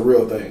 Like it's a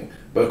real thing.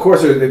 But of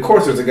course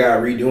there's a guy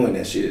redoing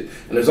that shit,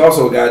 and there's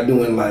also a guy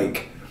doing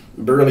like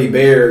Burly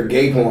Bear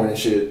gay porn and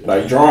shit,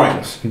 like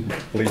drawings.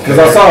 Because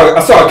I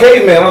saw a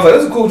caveman, I was like,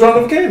 that's a cool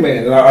drawing of a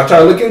caveman, and I tried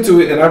to look into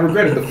it, and I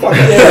regretted the fuck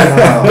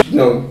out of it. You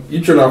know,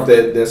 you turn off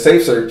that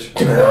safe search.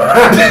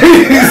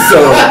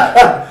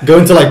 So. Go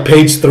into like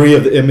page 3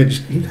 of the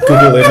image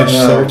Google image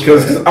search.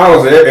 Because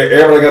honestly,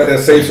 everybody got that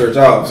safe search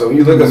off. So when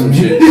you look at some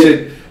shit,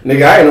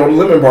 nigga, I didn't know what the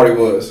lemon party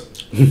was.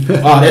 Oh,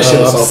 that shit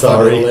was I'm so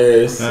sorry. fucking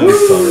hilarious. I'm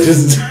sorry.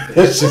 Just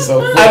that shit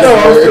so. I know. I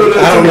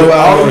don't know.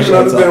 I don't know.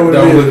 understand what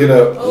Don't it is. look it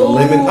up.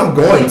 Lemon. I'm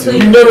going to. You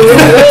never looked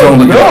it up?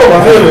 No,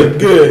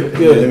 Good.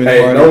 Lemon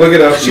Hey, party. don't look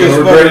it up. She was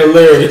You'll fucking regret it.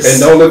 hilarious. And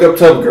don't look up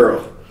Tub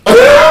Girl.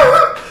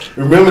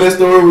 Remember that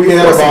story we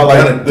had What's he about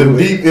gonna like the do?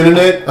 deep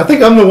internet? I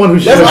think I'm the one who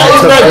should That's why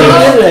it's not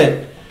have deep internet.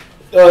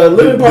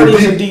 Lemon The party deep-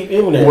 is a deep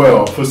internet.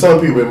 Well, for some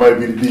people it might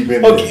be the deep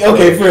internet.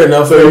 Okay, fair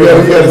enough. So you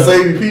gotta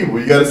save the people.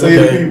 You gotta save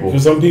the Okay, people. for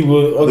some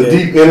people, The okay.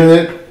 deep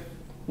internet.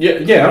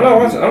 Yeah, I'm not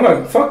watching. I'm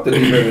not. Fuck the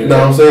deep internet. No,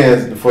 I'm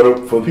saying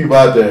for people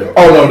out there.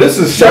 Oh no, this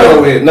is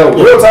shallow end. No,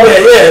 real talk.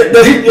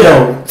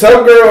 No,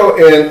 Tub Girl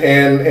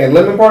and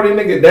Lemon Party,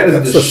 nigga. That is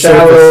That's the the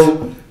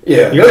shallow.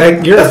 Yeah, You're-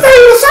 that's not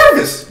even the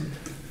surface.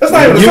 That's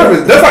not even the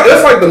surface.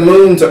 That's like the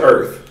moon to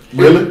Earth.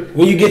 Really?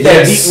 When you get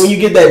that Yes. when you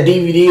get that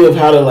DVD of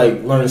how to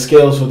like learn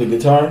scales for the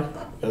guitar,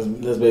 that's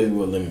basically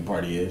what Lemon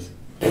Party is.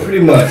 Pretty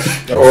much.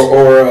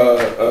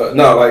 or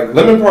no, like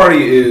Lemon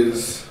Party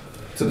is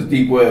to the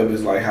deep web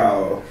is like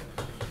how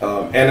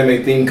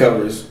anime theme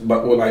covers,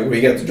 but with like where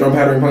he got the drum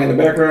pattern playing in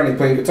the background, he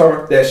playing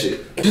guitar, that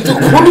shit.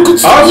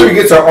 Also, he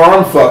gets her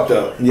arm fucked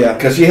up. Yeah.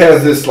 Because she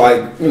has this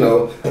like, you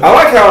know, I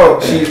like how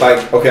she's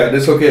like, okay, I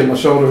dislocated my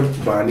shoulder,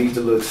 but I need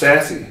to look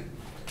sassy.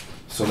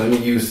 So let me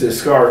use this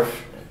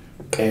scarf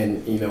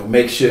and, you know,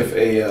 makeshift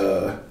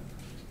a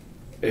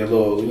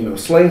little, you know,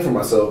 sling for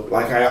myself,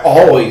 like I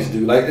always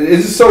do. Like,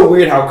 it's just so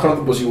weird how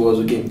comfortable she was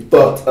with getting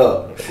fucked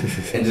up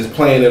and just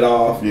playing it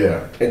off.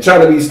 Yeah. And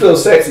trying to be still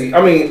sexy.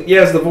 I mean,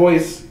 yes, the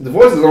voice is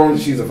only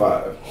she's a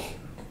 5.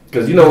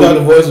 Because, you know. You thought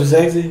the voice was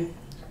sexy?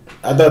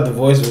 I thought the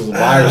voice was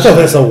why. I thought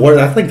that's a word.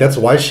 I think that's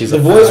why she's. The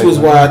a voice five, was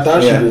man. why I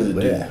thought Yeah. she was a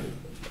dude. Yeah.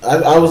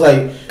 I was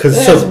like, Because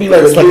it has to be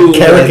like it's a dude,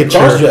 like a caricature,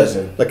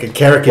 cross-dressing. like a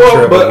caricature.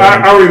 Well, of but a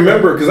woman. I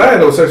remember, because I had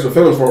no sexual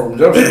feelings for him from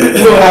Jump Street.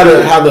 You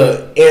know how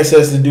the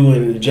ancestors do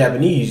in the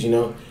Japanese, you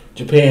know,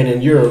 Japan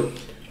and Europe,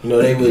 you know,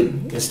 they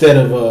would, instead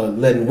of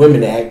letting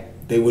women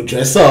act, they would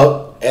dress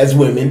up as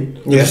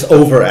women. Just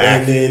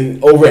overact. And then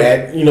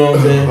overact, you know what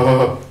I'm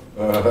saying?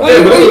 Yeah, but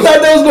Where you thought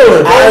that was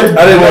going? I didn't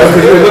know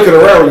because you were looking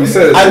around when you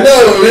said it. I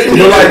know.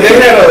 But like they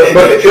had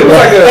but it was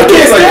like I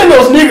can't stand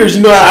those niggers,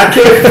 you know. I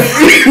can't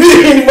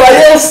anybody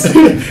else.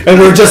 And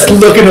we're just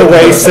looking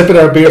away, sipping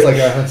our beers like,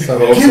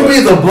 Give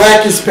me the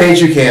blackest paint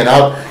you can.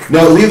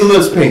 No, leave the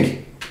lips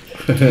pink.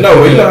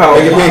 No, you know how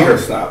Make it pinker.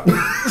 Stop.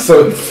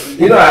 So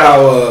you know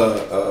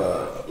how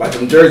like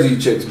them Jersey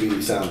chicks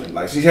be sounding.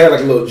 Like she had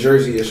like a little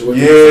Jersey-ish look.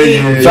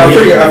 Yeah. So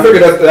I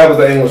figured that was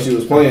the angle she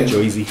was playing.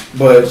 Jersey.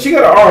 But she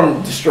got her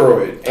arm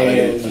destroyed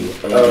and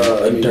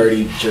a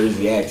dirty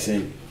Jersey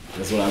accent.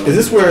 That's what I. Is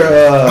this where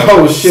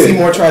Oh, shit.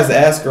 Seymour tries to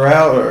ask her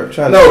out or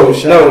trying to No,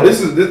 shoot a shot? this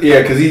is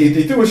because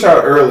he threw a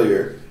shot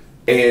earlier,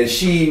 and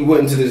she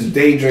went into this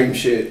daydream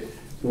shit,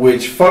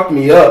 which fucked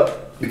me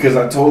up because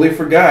I totally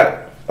forgot.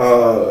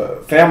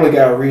 Family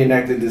Guy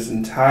reenacted this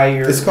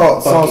entire. It's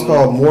called song's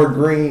called More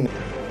Green.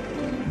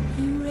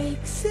 He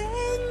rakes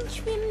and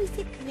trims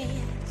the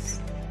grass.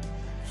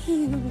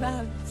 He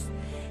loves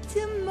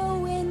to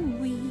mow and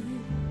weed.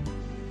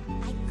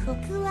 I cook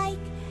like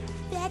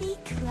Betty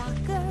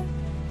Crocker,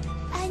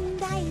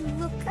 and I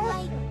look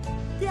like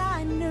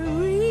Donna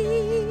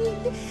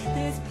Reed.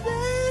 There's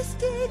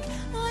plastic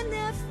on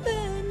the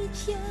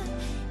furniture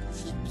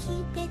to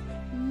keep it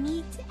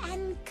neat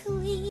and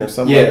clean. Or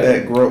something Yeah.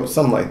 like that.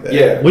 Something like that.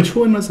 Yeah. Which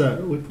one was that?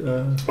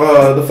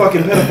 The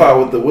fucking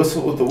pedophile with the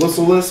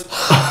whistle lisp.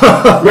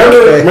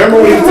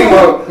 remember when you think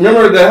about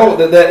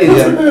that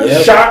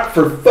is shot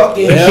for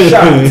fucking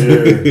shot.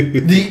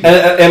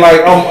 And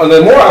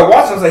the more I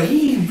watched, I was like,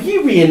 he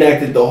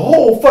reenacted the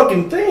whole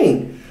fucking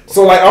thing.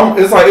 So like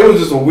it's like it was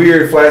just a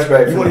weird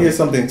flashback. You want to hear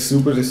something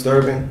super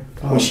disturbing?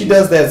 When she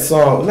does that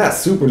song, not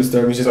super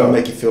disturbing, it's just gonna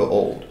make you feel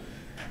old.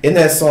 In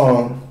that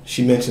song,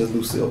 she mentions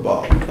Lucille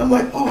Ball. I'm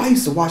like, oh, I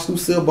used to watch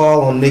Lucille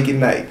Ball on Nick at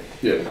Night.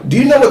 Yeah. Do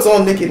you know what's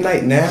on Nick at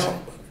Night now?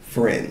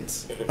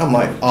 Friends. I'm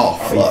like, oh,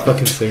 Are you fuck.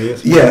 fucking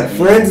serious? Yeah,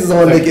 Friends is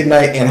on Nick at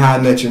Night and How I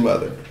Met Your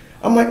Mother.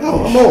 I'm like,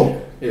 oh, I'm old.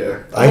 Yeah.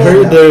 I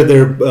heard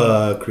they're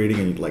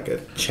creating like a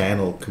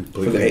channel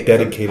completely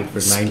dedicated for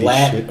 90s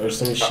Splat shit. or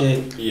some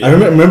shit. Yeah. I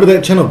remember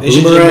that channel They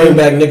should just Boomerang bring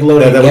back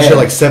Nickelodeon. that would show Gag.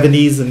 like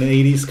 70s and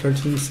 80s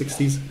cartoons,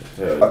 60s.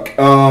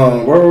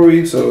 Where were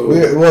we? So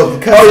Well,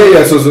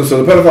 yeah. So the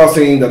pedophile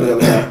scene.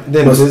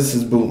 Then business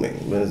is booming.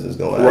 Business is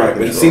going Right, out of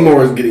but control.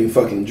 Seymour is getting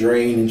fucking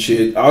drained and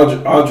shit.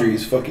 Audrey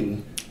is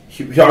fucking.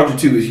 Audrey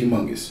 2 is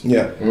humongous.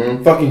 Yeah.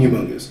 Fucking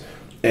humongous.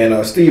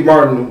 And Steve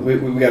Martin, we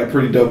got a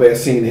pretty dope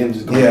ass scene of him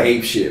just going Yeah.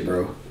 ape shit,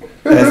 bro.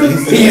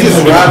 He's just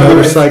riding riding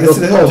motorcycle. motorcycle.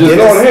 The whole Just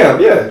Guinness. on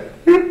him, yeah.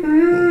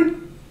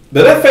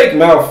 But that fake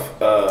mouth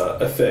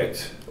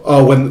effect.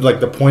 Oh, when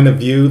like the point of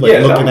view, like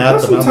Yeah, looking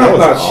that's at them, some that was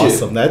top-notch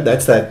shit. awesome.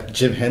 That's that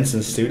Jim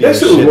Henson studio That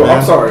shit shit. was well, I'm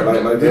man. sorry,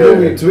 like the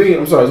movie to me.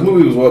 I'm sorry, this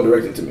movie was well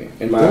directed to me,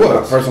 in my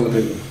personal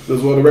opinion. It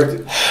was well directed.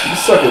 You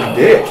suck a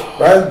dick,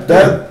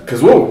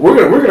 because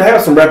we're gonna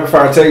have some rapid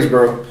fire takes,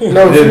 bro.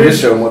 No, this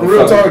show, real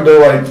motherfucker. talk though,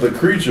 like the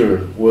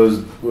creature was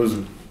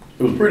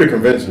it was pretty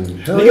convincing.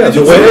 Hell yeah,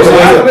 the way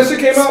when that shit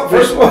came out,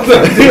 first of all,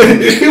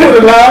 He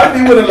wouldn't lie.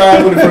 He wouldn't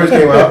lie when it first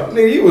came out.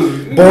 nigga, he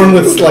was Born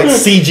with like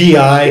He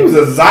CGI. was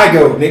a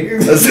zygote,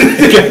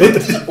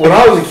 nigga. When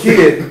I was a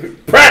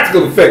kid,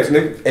 Practical effects,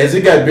 nigga. as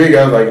it got bigger,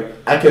 I was like,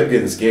 I kept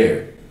getting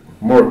scared.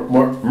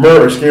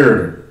 More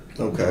scared.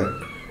 Okay.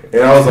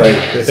 And I was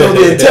like, So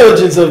the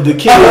intelligence of the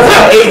kid in the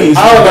 80s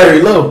I was was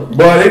very like, low.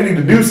 boy, they need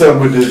to do something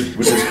with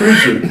this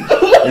creature.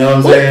 You know what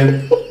I'm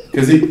saying?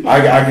 Because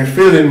I can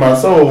feel it in my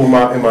soul, in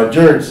my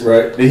joints,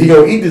 Right. that he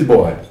gonna eat this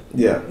boy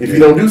Yeah. if he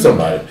don't do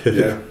somebody.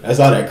 Yeah. That's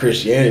all that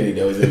Christianity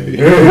that was in me.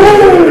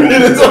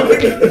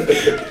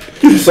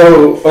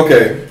 So,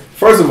 okay.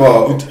 First of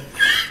all,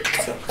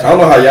 I don't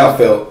know how y'all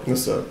felt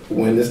What's up?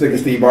 when this nigga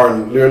Steve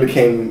Martin literally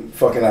came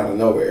fucking out of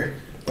nowhere.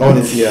 Oh,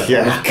 this, yeah.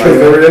 Like,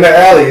 they were in the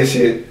alley and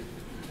shit.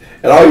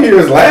 And all you hear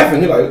is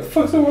laughing. You're like, what the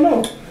fuck's going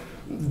on?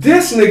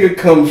 This nigga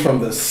comes from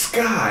the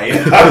sky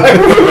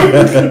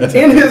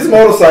in his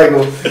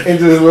motorcycle and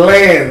just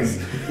lands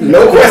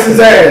No questions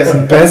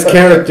asked. Best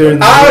character.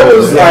 I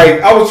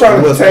was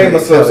trying to contain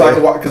myself so I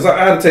could watch, because I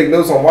had to take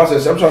notes on watching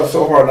that shit. I'm trying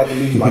so hard not to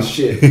lose my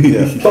shit.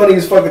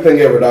 Funniest fucking thing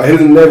ever, dog. He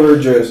was never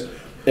addressed.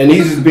 And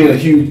he's just being a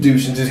huge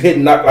douche and just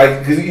hitting,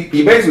 because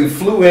he basically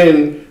flew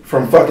in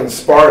from fucking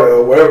Sparta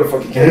or wherever the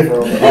fuck he came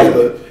from, off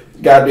the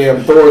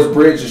goddamn Thor's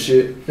bridge and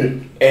shit,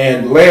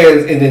 and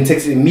lands and then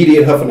takes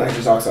immediate huff of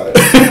nitrous oxide.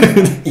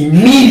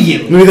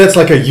 Immediately. Maybe that's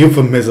like a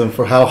euphemism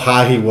for how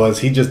high he was.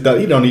 He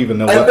don't even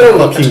know what know.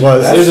 the fuck he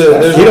was. There's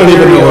you don't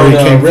even know where he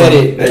came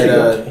Reddit from.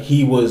 that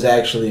he was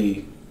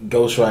actually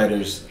Ghost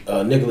Rider's,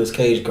 Nicolas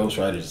Cage Ghost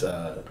Rider's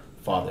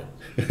father.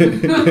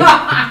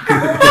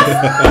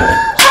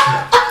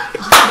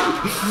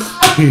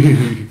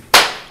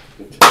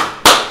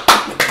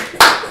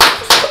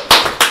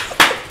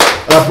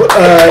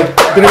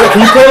 Can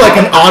you play like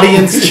an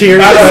audience cheer?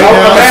 I'm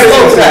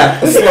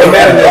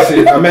mad at that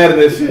shit. I'm mad at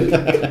that shit.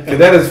 Cause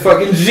that is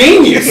fucking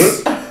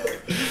genius.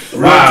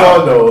 Real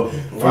talk though.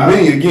 For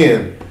me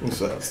again,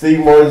 Steve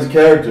Martin's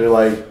character,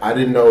 like I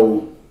didn't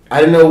know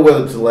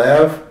whether to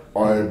laugh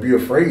or be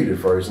afraid at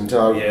first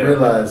until I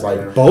realized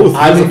like both.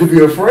 I need to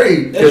be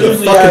afraid That's because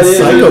usually how it is.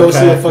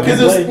 psychopath.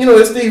 Because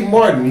it's Steve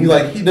Martin.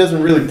 He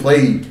doesn't really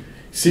play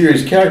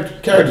serious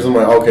characters. I'm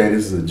like, okay,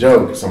 this is a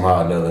joke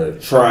somehow or another.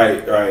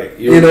 Right.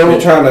 You're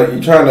trying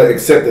to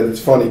accept that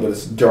it's funny, but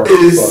it's dark. It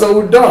is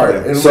so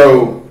dark. And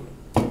so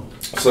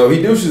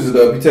he douches it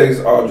up. He takes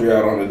Audrey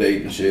out on a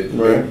date and shit.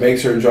 Right.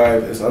 Makes her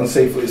drive as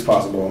unsafely as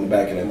possible on the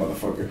back of that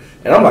motherfucker.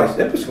 And I'm like,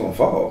 that bitch gonna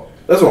fall.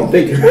 That's what I'm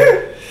thinking.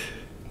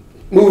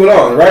 Moving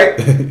on, right?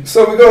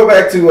 So we go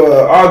back to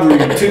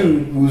Audrey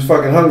too, who's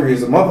fucking hungry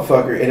as a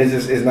motherfucker, and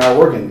it's not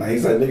working. Like,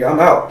 he's like, nigga, I'm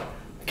out.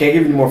 Can't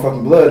give you any more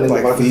fucking blood. And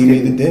Like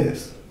Phoebe the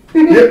dentist.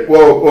 Yeah,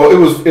 well, it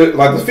was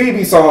like the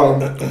Phoebe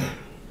song.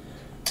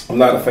 I'm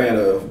not a fan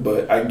of,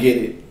 but I get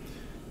it.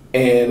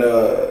 And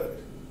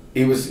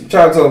he was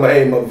trying to tell him,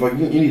 "Hey, motherfucker,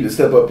 you need to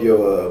step up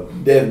your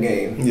dev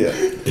game,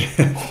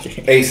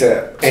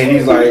 ASAP." And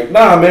he's like,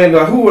 "Nah, man,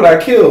 like, who would I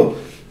kill?"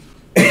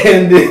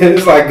 And then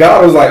it's like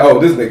God was like, "Oh,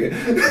 this nigga,"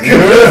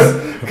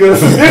 because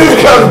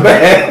Dennis comes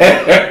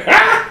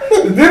back.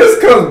 Dennis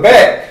comes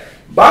back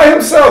by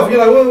himself.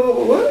 You're like,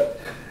 what?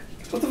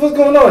 What the fuck's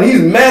going on? He's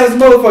mad as a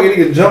motherfucker.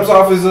 Nigga jumps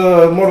off his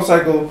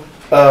motorcycle,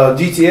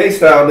 GTA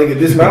style. Nigga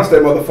dismounts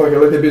that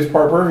motherfucker. Let that bitch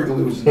park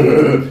perfectly.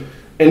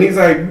 And he's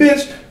like,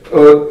 bitch,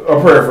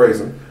 I'm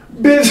paraphrasing.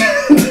 Bitch,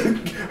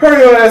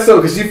 hurry your ass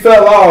up, because she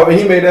fell off and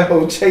he made that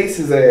hoe chase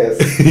his ass.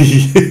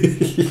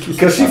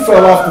 Because she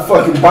fell off the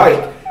fucking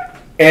bike.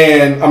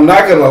 And I'm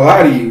not gonna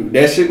lie to you,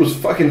 that shit was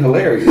fucking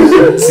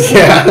hilarious.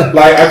 Yeah,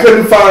 like I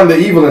couldn't find the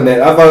evil in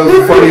that. I thought it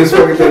was the funniest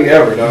fucking thing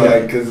ever.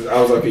 Like, because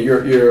I was like, okay,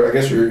 you're I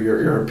guess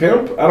you're a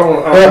pimp.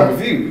 I'm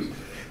confused.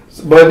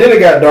 But then it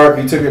got dark.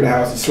 He took her in the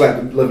house and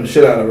slapped the living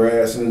shit out of her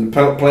ass. And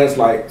the plant's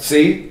like,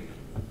 see,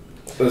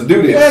 let's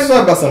do this. Yeah, let's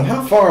talk about something.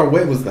 How far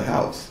away was the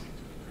house?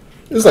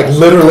 It was like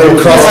literally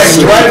across the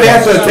street. Why did they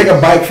have to take a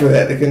bike for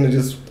that? They couldn't have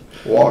just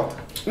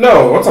walked.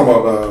 No, I'm talking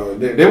about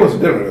they went to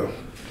dinner though.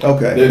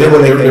 Okay.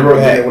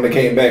 When they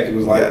came back, it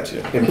was like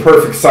in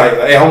perfect sight.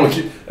 Like,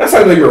 that's how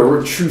you know you're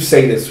a true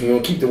sadist. You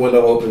keep the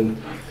window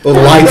open, the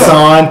lights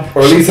on,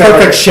 or at least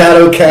perfect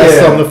shadow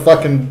cast on the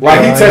fucking. Like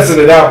he tested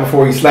it out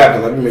before he slapped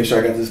it. Let me make sure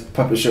I got this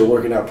puppet show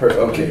working out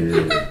perfect.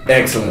 Okay,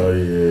 excellent. Oh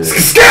yeah.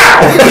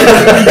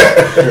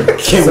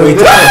 Can't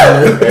wait.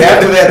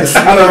 After that,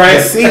 the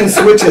scene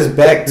switches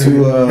back to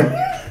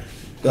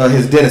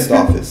his dentist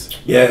office.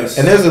 Yes.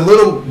 And there's a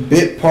little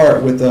bit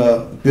part with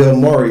Bill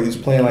Murray who's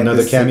playing like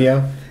another this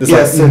cameo. This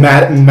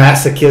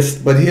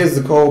masochist. But here's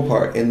the cold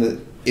part.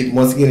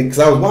 Once again, because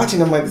I was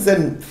watching, I'm like, this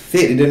doesn't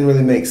fit. It didn't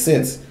really make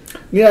sense.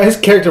 Yeah, his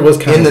character was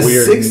kind of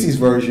weird. In the '60s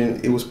version,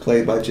 it was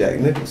played by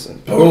Jack Nicholson.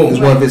 Boom. It was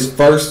one of his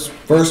first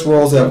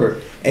roles ever.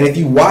 And if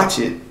you watch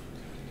it,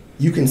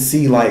 you can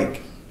see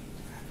like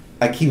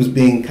he was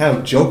being kind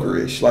of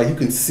jokerish. Like you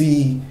can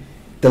see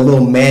the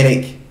little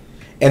manic.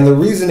 And the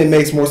reason it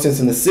makes more sense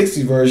in the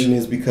 '60s version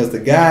is because the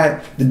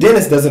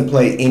dentist doesn't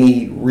play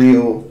any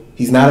real.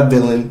 He's not a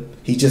villain.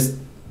 He's just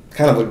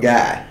kind of a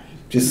guy.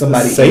 Just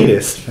somebody. A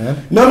sadist,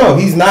 man. No,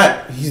 he's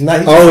not. He's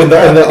not. In the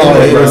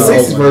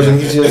 '60s version,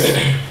 he's just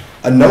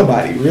a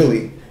nobody,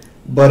 really.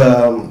 But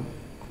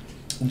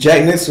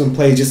Jack Nicholson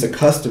plays just a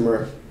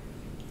customer,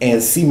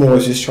 and Seymour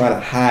is just trying to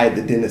hide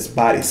the dentist's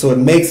body. So it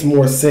makes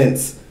more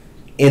sense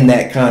in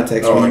that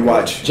context when you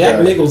watch.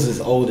 Jack Nichols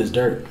is old as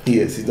dirt. He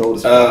is. He's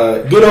old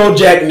as good old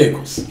Jack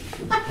Nichols.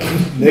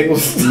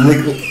 Nichols,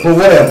 for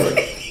whatever.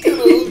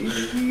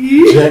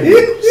 Jack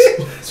Nichols.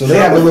 So they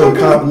have a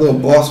little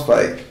boss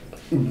fight.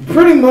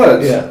 Pretty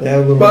much. Yeah, they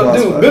have a little boss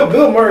fight. But dude,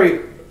 Bill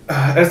Murray,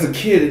 as a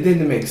kid, it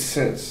didn't make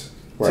sense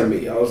to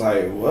me. I was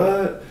like,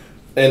 what?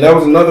 And that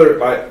was another,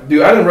 like,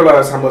 dude, I didn't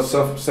realize how much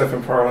Seth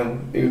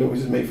MacFarlane, even though we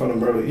just made fun of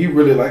him earlier, he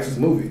really likes his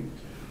movie.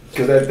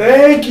 Because that,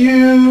 thank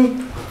you,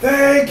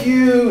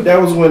 that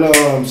was when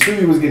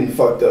Stewie was getting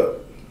fucked up.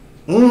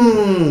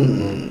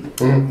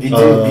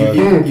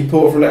 He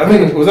pulled from that. I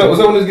think was that when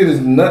he was getting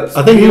his nuts.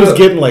 I think he was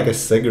getting like a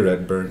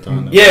cigarette burnt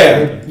on him.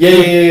 Yeah.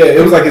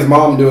 It was like his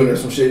mom doing it or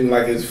some shit in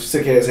like his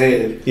sick ass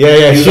head.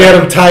 Yeah. She had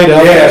him tied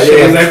up. Yeah.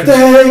 He's like,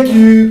 thank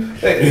you.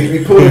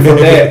 He pulled it from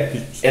that,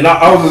 and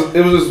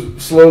it was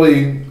just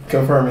slowly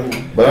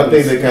confirming. But I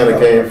think they kind of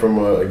came from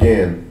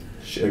again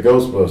the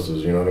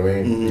Ghostbusters. You know what I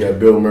mean? Mm-hmm. You got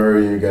Bill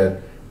Murray, and you got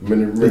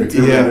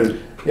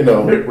you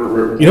know,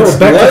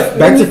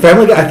 back to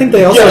Family Guy. I think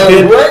they also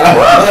did.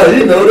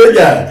 You know that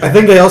guy. I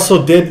think they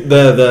also did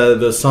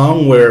the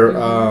song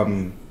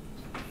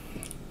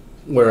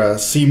where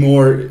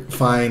Seymour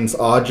finds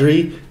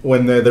Audrey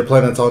when they're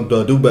playing that song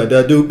da dooba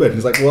da doop, and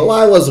he's like, "Well,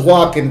 I was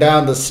walking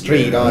down the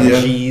street on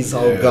jeez,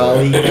 oh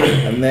golly,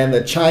 and then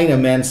the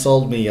Chinaman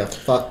sold me a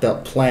fucked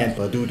up plant."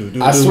 I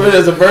swear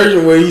there's a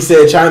version where he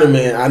said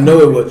Chinaman. I know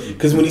it was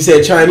because when he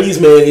said Chinese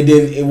man, it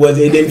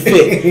didn't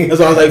fit. That's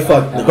why I was like,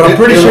 "Fuck." No. But I'm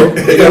pretty sure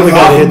it was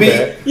off the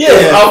beat.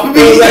 Yeah, off the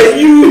beat. I was like,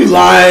 "You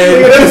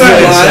lying?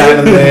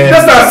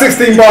 That's not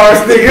 16 bars,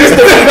 nigga. It's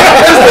the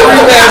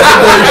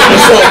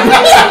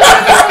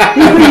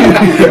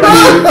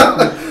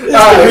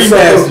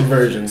remastered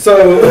version.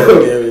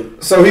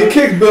 So he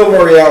kicked Bill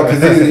Murray out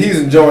because he's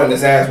enjoying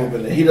this ass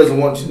whooping. And he doesn't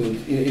want you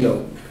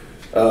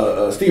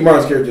to, Steve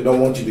Martin's character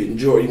don't want you to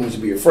enjoy it. He wants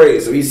you to be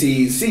afraid. So he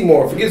sees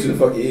Seymour, forgets who the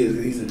fuck he is.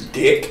 He's a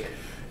dick.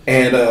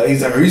 And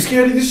he's like, are you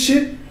scared of this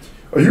shit?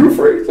 Are you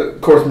afraid? He's like,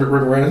 of course, Rick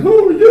Moranis,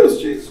 oh, yes,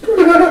 Jesus Christ.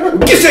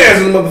 Get your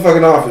ass in the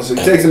motherfucking office. So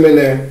he takes him in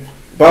there,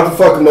 about to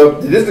fuck him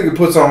up. This nigga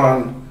puts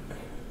on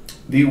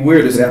the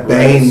weirdest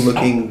apparatus.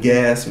 Bane-looking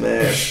gas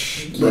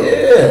mask.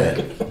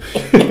 Yeah.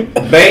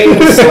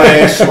 Bane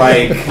slash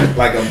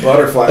like a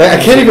butterfly. I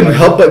can't even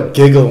help but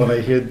giggle when I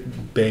hear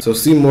Bane. So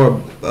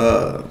Seymour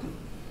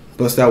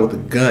bust out with a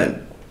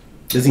gun.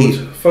 Does he?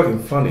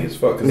 Fucking funny as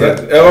fuck. The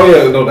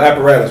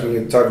apparatus. We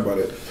can talk about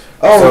it.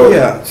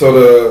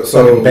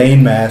 So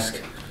Bane mask.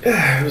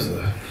 Yeah, it was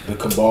the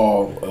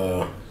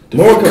Cabal.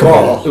 More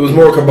Cabal. It was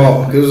more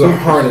Cabal. It was a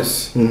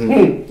harness,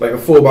 like a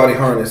full body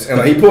harness,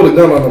 and he pulled a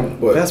gun on him.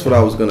 But that's what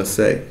I was gonna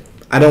say.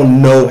 I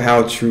don't know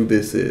how true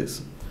this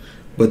is,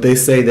 but they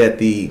say that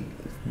the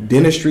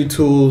dentistry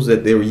tools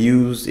that they were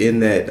used in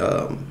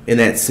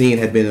that scene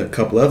had been in a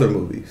couple other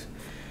movies.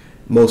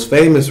 Most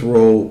famous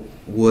role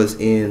was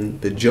in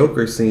the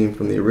Joker scene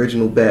from the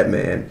original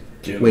Batman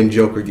when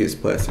Joker gets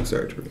plastic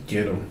surgery.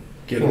 Get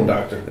him,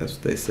 doctor. That's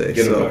what they say.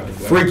 Get him, so Dr.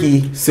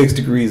 freaky 6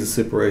 degrees of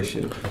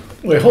separation.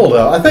 Wait, hold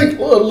up. I think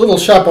Little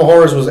Shop of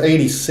Horrors was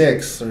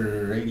 86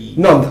 or 80.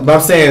 No, but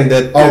I'm saying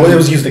that it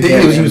was used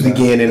again. It was used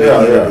again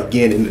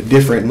again in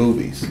different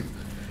movies.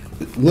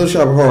 Little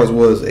Shop of Horrors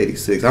was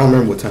 86. I don't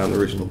remember what time the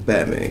original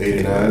Batman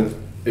came out.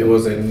 It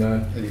was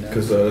 89.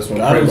 Because that's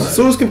when Prince.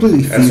 So it was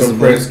completely feasible. That's when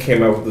Prince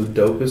came out with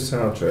the dopest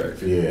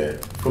soundtrack. Yeah.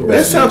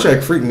 That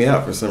soundtrack freaked me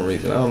out for some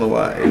reason. I don't know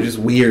why. It was just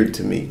weird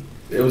to me.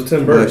 It was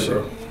Tim Burton,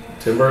 bro.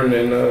 Tim Burton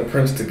and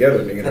Prince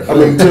together, nigga. I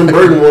mean, Tim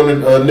Burton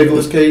wanted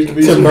Nicolas Cage to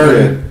be Tim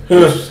Burton.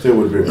 Still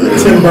would have been.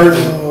 Tim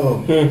Burton.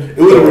 It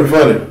would have been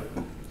funny.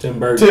 Tim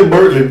Burton. Tim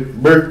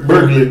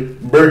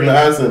Burgley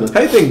Eye Center. How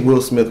do you think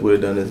Will Smith would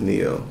have done as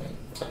Neo?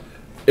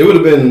 It would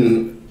have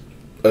been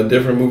a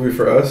different movie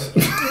for us.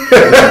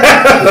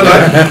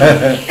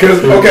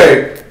 Because,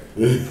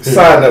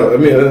 side note,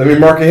 let me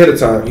mark ahead of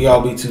time. We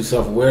all be too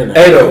self-aware now.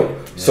 Hey, though.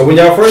 So when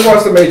y'all first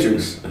watched The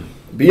Matrix,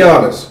 be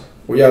honest,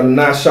 were y'all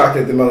not shocked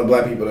at the amount of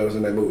black people that was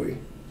in that movie?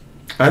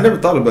 I never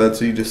thought about it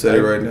until you just said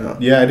it right now.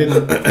 Yeah, I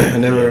didn't. I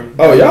never.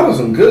 Oh, y'all was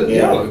some good.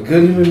 Yeah. Y'all were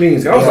good human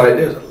beings. I was like,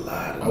 there's a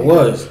lot of. I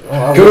was. It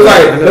was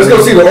like, let's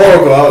go see the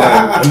Oracle. I was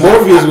like,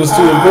 Morpheus was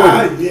too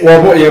important.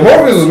 Well,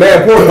 Morpheus was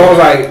mad important. I was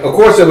like, of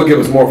course they would give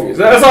us Morpheus.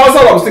 That's all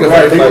I was thinking.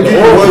 Right, the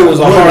Oracle was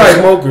a hard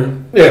smoker.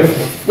 Yeah.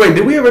 Wait,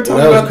 did we ever talk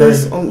about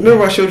this?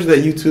 Remember I showed you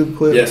that YouTube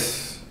clip? Yes.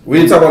 We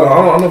didn't talk about. I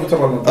don't know if we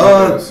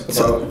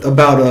talked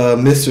about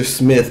Mr.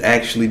 Smith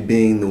actually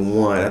being the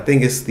one. I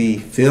think it's the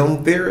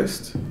film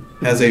theorist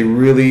has a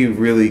really,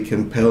 really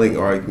compelling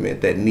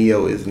argument that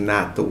Neo is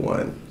not the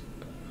one.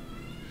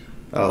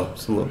 Oh,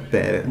 some little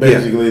bad.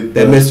 Basically,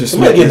 that Mr.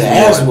 Smith get the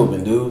ass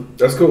whooping, dude.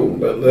 That's cool.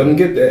 Let him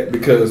get that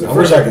because I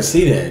wish I could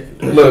see that.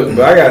 Look,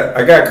 but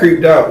I got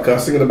creeped out because I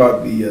was thinking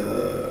about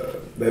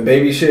that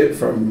baby shit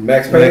from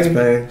Max Payne.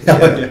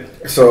 Yeah.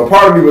 So a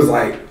part of me was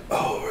like,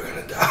 oh, we're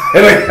gonna die.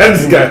 And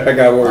I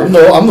got worried.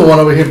 I'm the one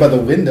over here by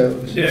the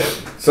window. Yeah.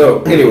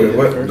 So anyway,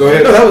 go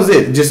ahead. No, that was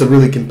it. Just a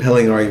really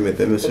compelling argument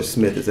that Mr.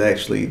 Smith is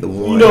actually the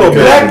one.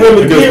 Black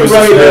women did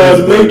write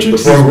the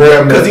Matrix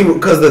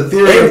because the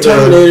theory of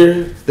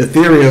Terminator. The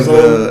theory of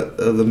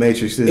the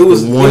Matrix is the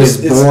one is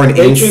born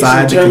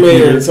inside the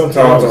computer.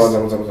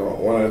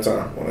 One at a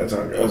time, guys.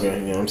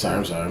 Okay, yeah, I'm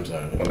sorry. One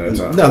at a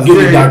time. No, the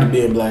theory, Dr.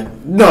 being black.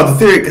 No, the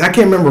theory. I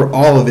can't remember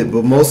all of it,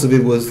 but most of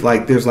it was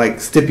like there's like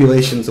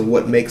stipulations of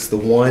what makes the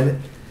one,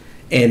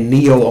 and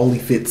Neo only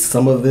fits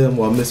some of them,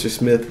 while Mr.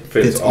 Smith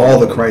fits all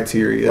the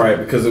criteria. Right,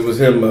 because it was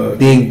him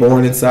being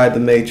born inside the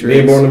Matrix.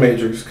 Being born in the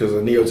Matrix, because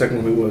Neo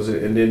technically was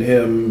it, and then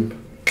him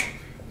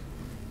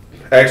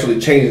actually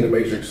changing the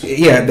Matrix.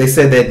 Yeah, they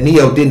said that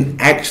Neo didn't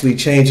actually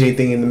change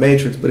anything in the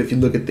Matrix, but if you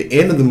look at the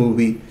end of the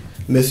movie,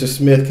 Mr.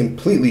 Smith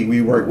completely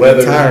reworked the Weather,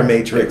 entire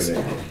Matrix.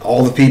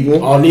 All the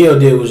people. All Neo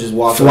did was just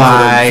walk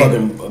Fly. up to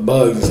the fucking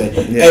bugs and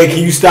say, "Hey,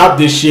 can you stop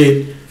this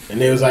shit?" And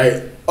they was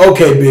like,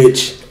 "Okay,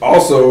 bitch."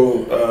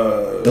 Also,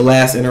 The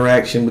last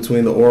interaction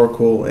between the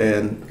Oracle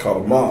and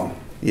called a mom.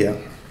 yeah,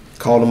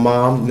 called him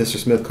mom. Mr.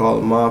 Smith called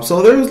him mom.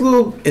 So there was a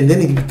little, and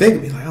then you think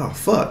of me like, oh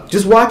fuck,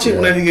 just watch it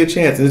whenever you get a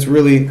chance, and it's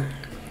really,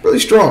 really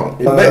strong.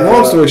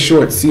 Long story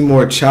short,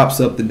 Seymour chops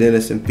up the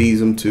dentist and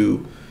feeds him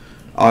to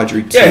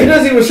Audrey. Yeah, he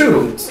doesn't even shoot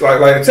him. It's like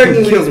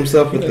technically He kills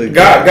himself with the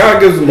God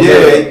gives him a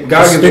leg.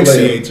 God gives him a leg.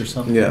 Asphyxiates or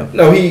something. Yeah,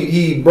 No,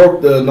 he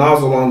broke the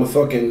nozzle on the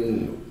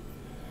fucking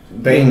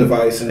vein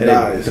device and and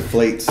dies. it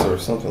deflates or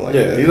something like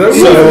Yeah, that. he's like,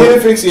 He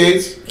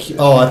asphyxiates.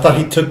 Oh, I thought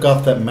he took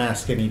off that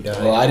mask and he died.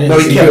 Well, I didn't. No,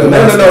 he see kept it. the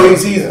mask. No,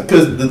 he's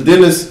because the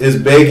dentist is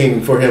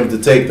begging for him to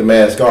take the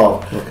mask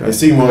off, and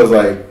Seymour's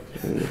like,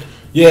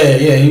 Yeah,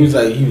 he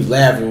was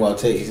laughing while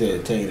he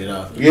said taking it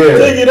off. yeah,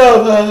 Take it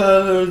off.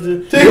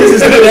 This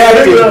is good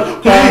acting.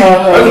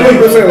 I was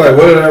people saying like,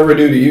 "What did I ever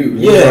do to you?"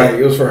 Yeah. Like,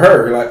 it was for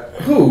her. Like,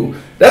 who?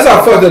 That's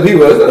how fucked up he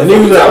was. And he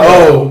was like,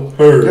 "Oh,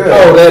 her." Yeah.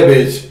 Oh, that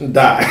bitch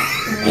died.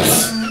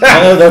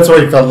 That's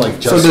where he felt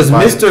like So does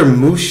justified. Mr.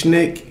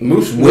 Mushnick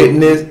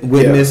Mushnick.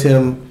 witness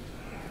him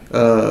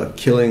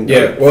killing?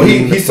 Yeah. Well,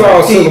 he feeding saw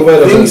a he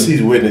silhouette of thinks him.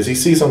 he's witness. He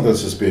sees something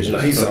suspicious. No,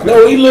 he saw.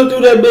 No, he looked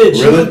through that bitch.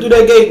 He Really? looked through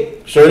that gate.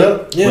 Straight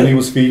up. Yeah. when he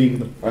was feeding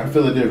them. I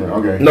feel it different.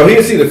 Okay. No, he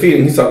didn't see the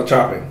feeding. He saw the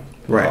chopping.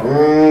 Right.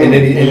 And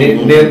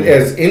then,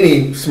 as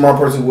any smart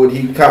person would,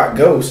 he caught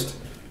Ghost.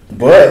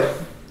 But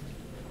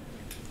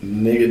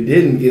nigga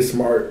didn't get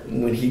smart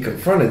when he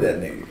confronted that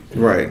nigga.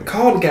 Right.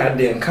 Call the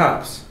goddamn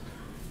cops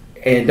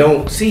and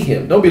don't see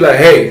him. Don't be like,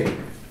 hey,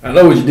 I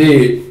know what you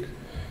did.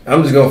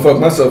 I'm just gonna fuck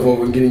myself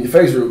over and get in your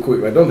face real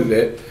quick. Like, don't do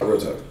that. Real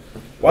talk.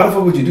 Why the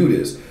fuck would you do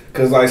this?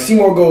 Because like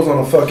Seymour goes on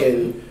a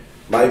fucking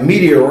like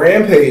media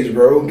rampage,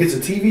 bro. Gets a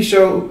TV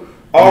show,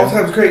 all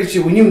types of crazy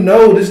shit. When you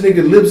know this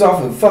nigga lives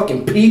off of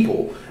fucking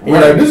people, and you're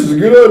like, this is a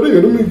good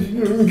idea.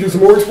 Let me get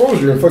some more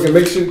exposure and fucking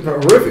make shit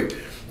horrific.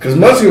 Cause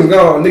Muncie was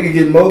gone, nigga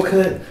getting more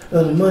cut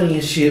of the money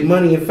and shit,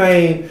 money and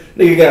fame.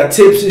 Nigga got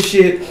tips and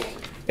shit,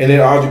 and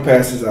then Audrey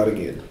passes out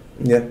again.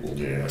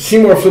 Yeah.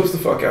 Seymour flips the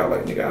fuck out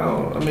like,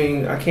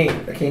 nigga, I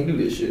can't do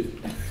this shit.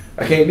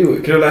 I can't do it.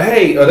 Cause they're like,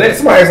 hey,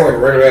 somebody asks like a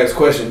regular ass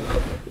question.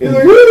 He's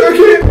like, I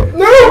can't,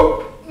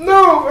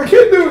 no, I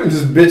can't do it. And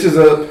just bitches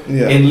up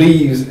and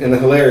leaves in a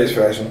hilarious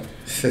fashion.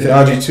 And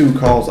Audrey 2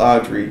 calls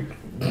Audrey.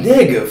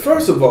 Nigga,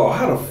 first of all,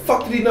 how the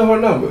fuck did he know her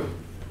number?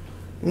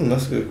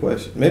 That's a good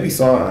question. Maybe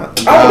saw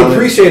it. I would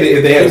appreciate it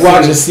if they had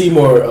Watching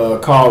Seymour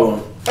call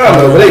him. I don't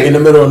know, but they, In the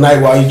middle of the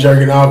night while he's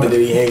jerking off, and then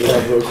he hangs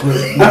up real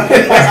quick.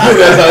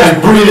 that's how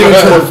he's breathing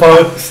into the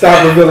phone.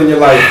 Stop revealing your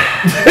life.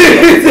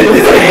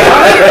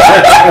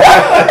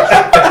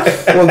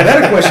 Well, the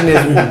better question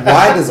is,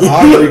 why does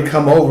Audrey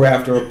come over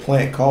after a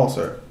plant calls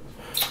her?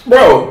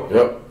 Bro.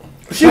 Yep.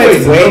 She Like,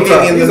 was waving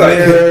waiting in in the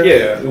mirror.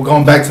 Yeah. We're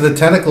going back to the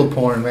tentacle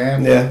porn,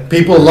 man. Yeah.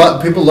 People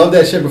love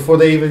that shit before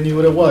they even knew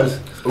what it was.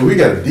 Ooh, we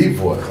got a deep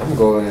voice. I'm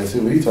going in and see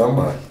what he's talking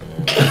about.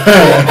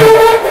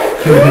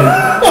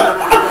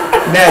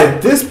 Now,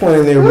 at this point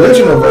in the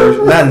original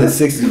version, not in the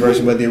 60s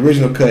version, but the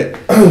original cut,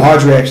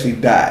 Audrey actually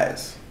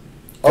dies.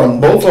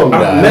 Both of them I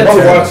died.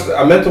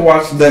 meant to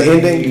watch The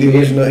ending, the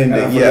original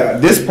ending. Yeah,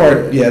 this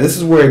part, this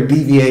is where it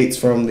deviates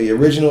from the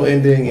original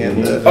ending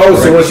and the.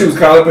 So when she was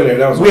caught up in there,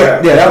 that was what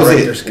happened. Yeah, that was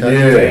Director's it. cut.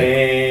 Yeah.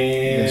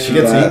 Damn. She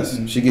gets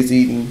eaten. She gets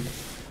eaten.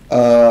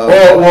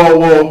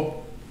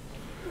 Well.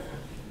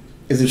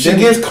 Is it She then-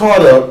 gets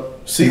caught up.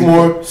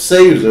 Seymour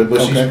saves her,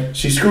 but Okay.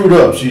 she screwed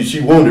up. She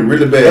wounded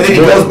really bad. And then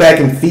he goes back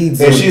and feeds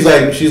and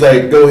him. she's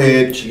like, go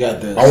ahead. She got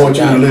this. I want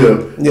you to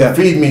live. Yeah.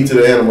 Feed me to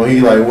the animal.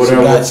 He like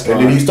whatever. got And scarred.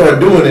 then he start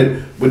doing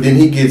it, but then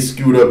he gets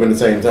screwed up in the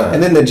same time.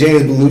 And then the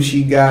James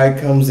Belushi guy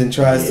comes and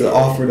tries to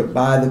offer to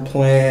buy the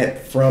plant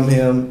from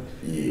him.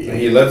 And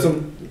he lets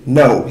him?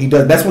 No, he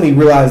does. That's when he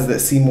realizes that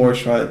Seymour's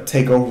trying to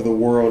take over the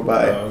world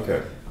by Okay.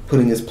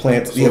 putting his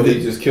plants. So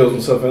he just kills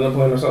himself in the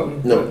plane or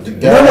something? no, the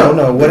guy,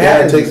 No. What the guy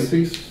happens? takes a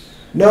piece.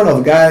 No.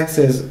 The guy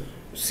says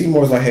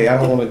Seymour's like, hey, I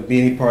don't want to be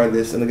any part of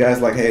this, and the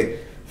guy's like, hey,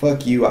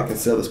 fuck you. I can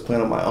sell this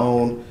plant on my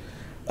own.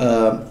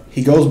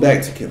 He goes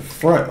back to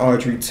confront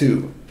Audrey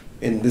 2.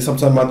 And this I'm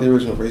talking about the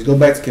original version. He goes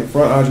back to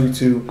confront Audrey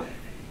 2,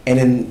 and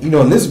then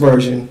in this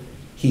version,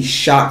 he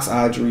shocks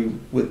Audrey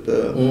with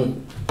the.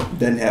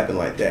 Doesn't happen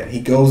like that. He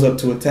goes up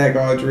to attack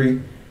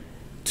Audrey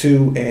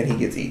 2, and he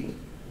gets eaten.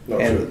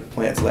 And the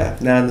plant's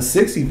left. Now in the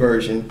 60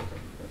 version,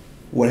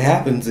 what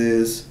happens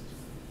is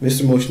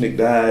Mr. Mushnick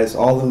dies,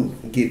 all of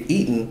them get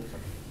eaten,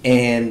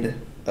 and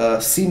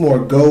Seymour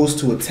goes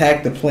to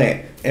attack the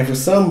plant. And for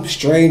some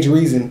strange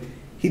reason,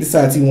 he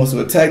decides he wants to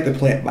attack the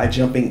plant by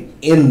jumping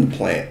in the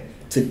plant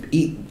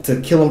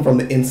to kill him from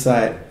the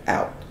inside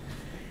out.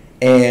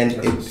 And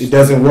it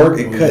doesn't work.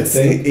 It cuts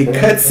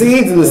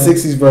scenes in the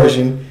 60s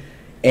version,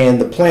 and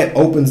the plant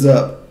opens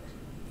up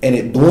and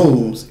it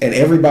blooms, and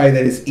everybody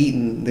that is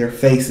eaten, their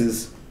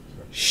faces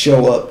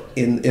show up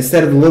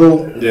instead of the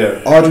little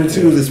Audrey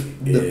 2,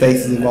 the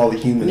faces of all the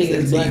humans. Nigga,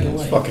 it's black and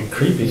white. Fucking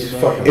creepy. It's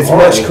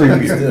much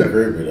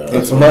creepier.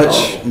 It's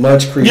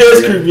much creepier. Yeah,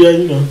 it's creepy. Yeah,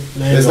 you know.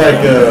 It's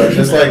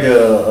like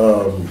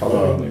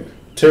a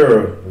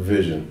Terror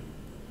Vision.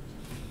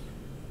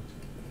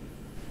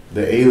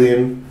 The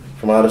alien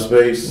from outer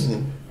space.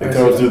 It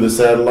comes through the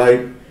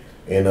satellite,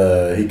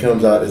 and he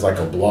comes out as like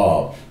a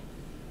blob,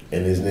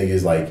 and this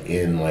nigga's like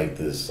in like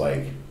this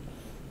like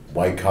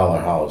white collar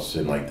house,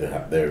 and like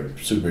they're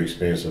super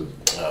expensive,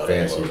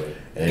 fancy,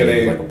 and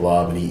he's like a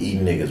blob, and he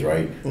eating niggas,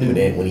 right? But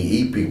then when he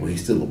eat people,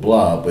 he's still a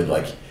blob, but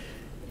like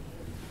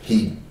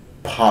he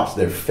pops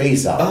their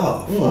face out.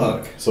 Oh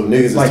fuck! So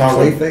niggas like is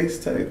talking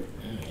Clayface type.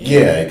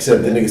 Yeah,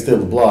 except the nigga's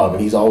still a blob,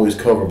 and he's always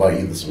covered by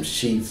either some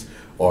sheets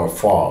or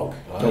fog.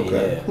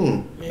 Okay.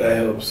 That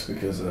helps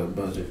because of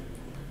budget.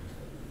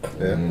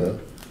 Yeah. Man.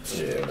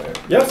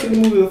 Y'all seen the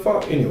movie The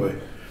Fog? Anyway.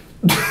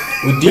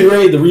 With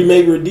D-Ray, the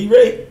remake with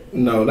D-Ray?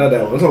 No, not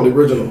that one. It's on the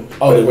original.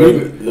 Oh,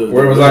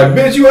 where it was like,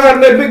 bitch, you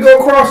hiding that big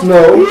gold cross?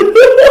 No.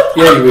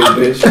 Yeah, you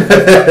is, bitch.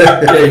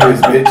 Yeah, you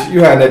is, bitch.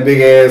 You hiding that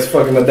big ass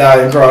fucking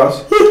medallion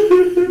cross.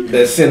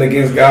 That sin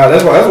against God.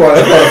 That's why the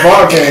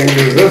fog came.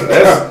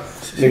 That's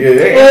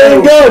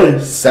nigga, got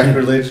it.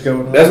 Sacrilege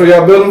going on. That's what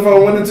y'all building for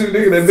went into,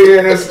 nigga. That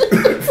big ass,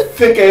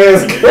 thick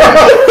ass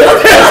cross.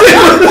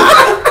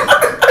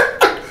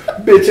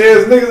 Bitch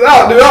ass niggas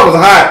out, dude. I was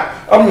hot.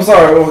 I'm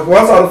sorry. When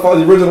I saw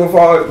the original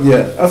fog,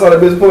 I saw that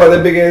bitch pull out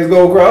that big ass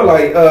gold cross.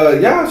 Like,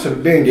 y'all should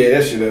have been gave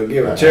that shit up.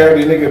 Give a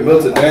charity, nigga,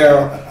 melted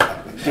down.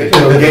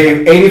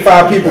 Gave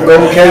 85 people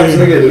gold caps,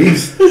 nigga, at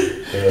least.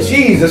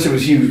 Jeez, that shit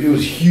was huge. It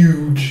was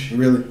huge.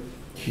 Really?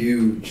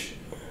 Huge.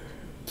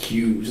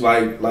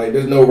 Like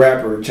there's no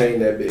rapper chain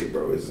that big,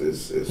 bro. It's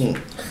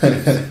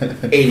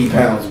 80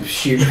 pounds of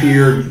sheer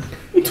pure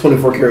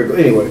 24 karat gold.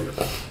 Anyway.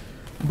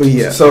 But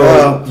yeah, so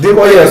good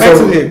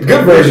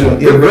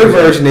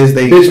version is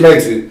they bitch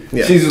makes it.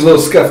 Yeah. She's a little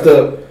scuffed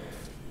up,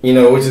 you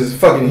know, which is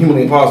fucking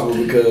humanly impossible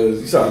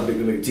because you saw how big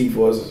the nigga teeth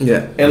was.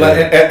 Yeah, and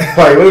like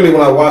literally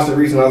when I watched it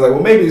recently, I was like,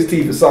 well, maybe his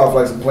teeth is soft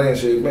like some plant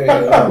shit. Maybe she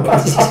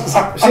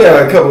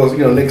had a couple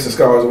of nicks and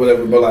scars or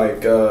whatever, but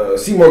like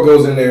Seymour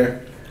goes in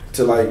there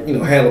to like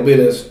handle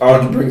business.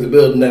 Audrey brings the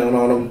building down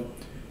on him,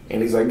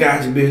 and he's like,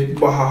 "Got you, bitch."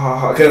 Ha ha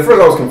ha. Because at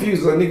first I was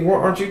confused. I was like, "Nigga,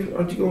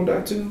 aren't you gonna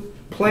die too?"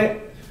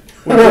 Plant.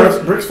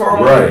 Bricks fall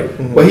right,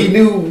 but he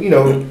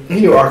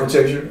knew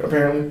architecture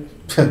apparently,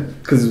 and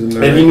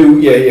he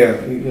knew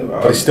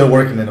but he's still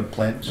working in a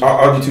plant.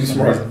 Audrey too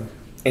smart,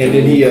 and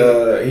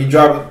then he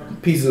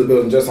dropped pieces of the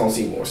building just on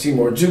Seymour.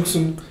 Seymour jukes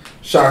him,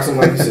 shocks him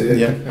like you said,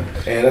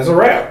 and that's a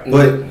wrap.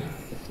 But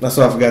that's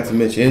what I forgot to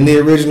mention. In the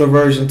original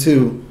version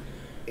too,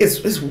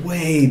 it's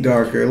way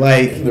darker.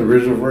 Like the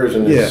original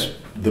version is.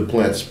 The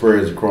plant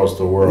spreads across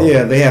the world.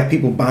 Yeah, they have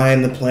people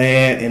buying the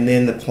plant, and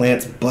then the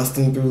plant's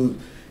busting through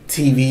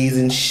TVs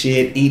and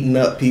shit, eating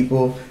up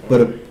people.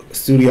 But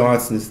studio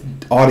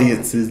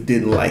audiences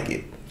didn't like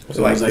it.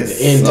 So like the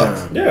end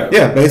time.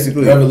 Yeah,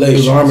 basically. Revelation. It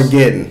was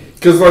Armageddon.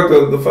 Because like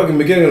the fucking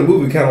beginning of the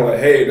movie, kind of like,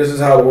 hey, this is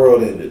how the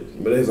world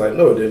ended. But it's like,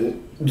 no, it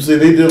didn't. You see,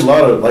 they did a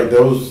lot of like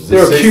those. They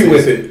were cute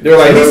with it. They're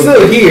like, he's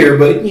still here,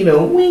 but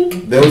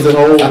wink. There was a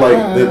whole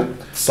like the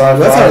sci-fi.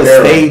 That's how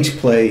the stage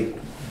play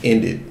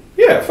ended.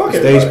 Yeah, fuck it.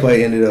 Stage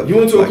play ended up. You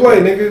went to a play,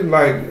 nigga.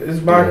 Like,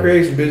 it's my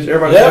creation, bitch.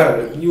 Everybody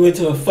died. You went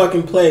to a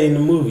fucking play in the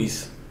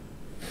movies.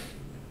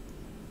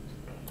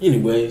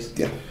 Anyways.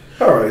 Yeah.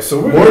 Alright, so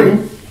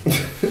we're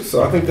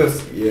so I think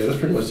that's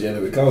pretty much the end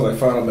of it. Kind of like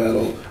Final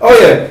Battle. Oh,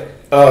 yeah.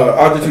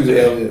 Audrey 2's an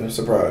alien.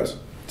 Surprise.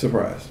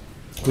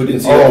 Who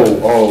didn't see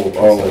that?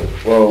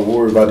 Well, what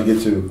we're about to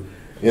get to.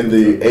 In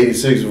the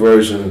 86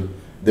 version,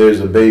 there's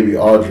a baby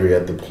Audrey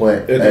at the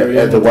plant,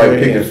 at the white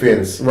picket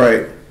fence.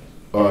 Right.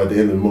 At the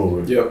end of the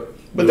movie. Yep.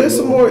 But there's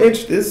some more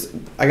interest.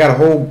 I got a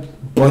whole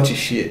bunch of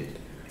shit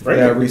that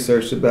I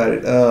researched about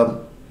it.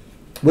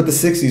 With the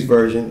 60s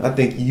version, I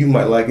think you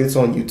might like it. It's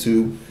on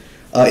YouTube.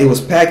 It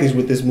was packaged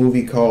with this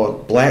movie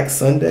called Black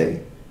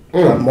Sunday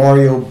by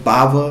Mario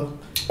Bava.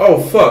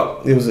 Oh,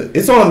 fuck.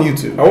 It's on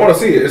YouTube. I want to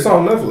see it. It's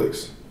on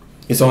Netflix.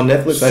 It's on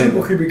Netflix.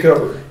 Super creepy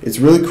cover. It's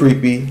really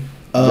creepy.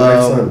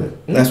 Black Sunday.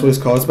 That's what it's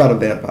called. It's about a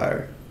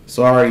vampire.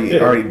 So I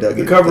already dug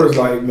it. The cover is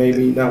like made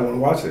me not want to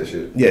watch that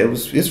shit. Yeah,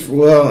 it's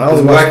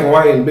black and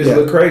white and bitch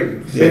look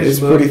crazy. Yeah, it's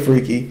pretty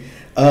freaky.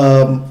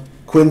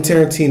 Quentin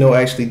Tarantino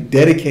actually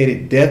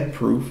dedicated Death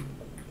Proof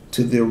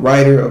to the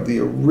writer of the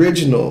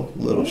original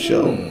Little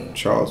Show,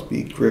 Charles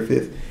B.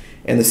 Griffith,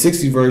 and the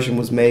 60s version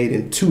was made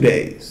in 2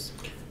 days.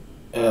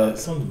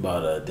 Something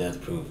about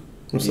Death Proof.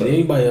 Did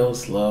anybody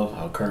else love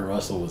how Kurt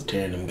Russell was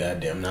tearing them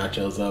goddamn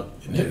nachos up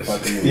in that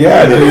fucking movie?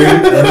 Yeah, dude.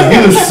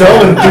 He was so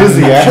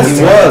enthusiastic.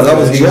 He was. I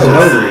was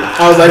hungry.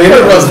 I was like,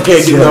 Kurt Russell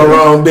can't do no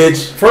wrong,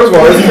 bitch. First of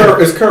all,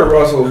 it's Kurt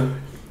Russell,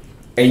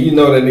 and you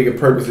know that nigga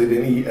purposely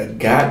didn't eat a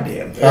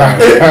goddamn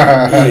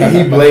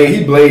thing.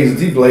 He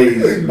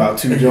blazed about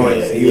 2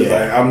 joints. He was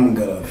like, I'm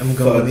gonna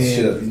fuck this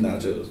shit up these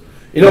nachos.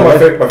 You know my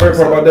favorite part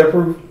about Death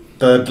Proof?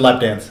 The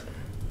lap dance.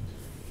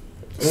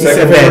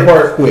 Second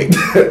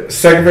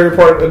favorite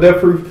part of Death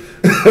Proof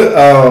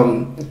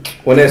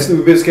when that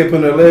stupid bitch kept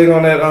putting her leg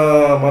on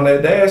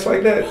that dash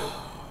like that.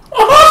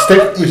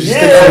 Stick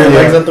her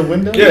legs out the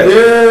window.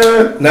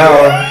 Yeah. Now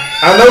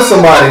I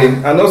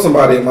know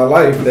somebody in my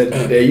life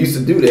that used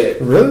to do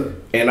that. Really?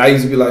 And I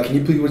used to be like, "Can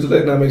you please put your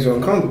leg down? It makes you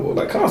uncomfortable."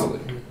 Like constantly.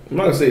 I'm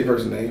not gonna say the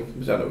person's name,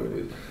 which I know who it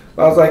is.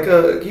 But I was like,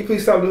 "Can you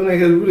please stop doing that?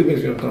 Because it really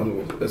makes you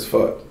uncomfortable as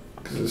fuck."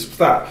 Cause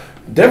stop.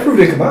 Death Proof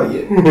didn't come out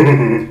yet,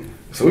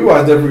 so we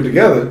watched Death Proof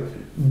together.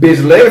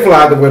 Bitch leg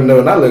fly out the window,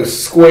 and I looked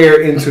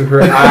square into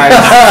her eyes,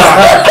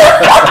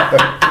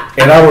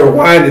 and I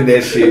rewinded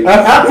that shit.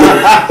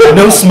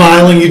 No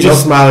smiling. You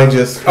just smiling.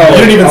 Just you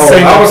didn't even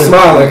say. I was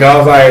smiling. I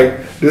was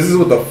like, "This is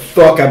what the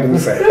fuck I've been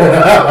saying."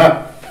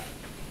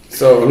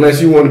 So unless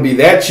you want to be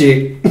that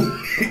chick,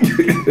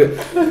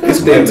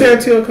 it's Quentin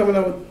Tarantino coming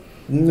out with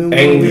new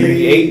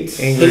Angry Eight.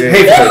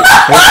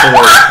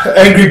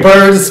 Angry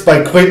Birds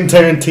by Quentin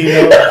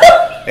Tarantino.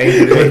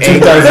 Angry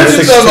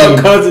 2016.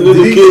 Cousin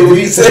little kid when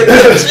he said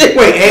that shit.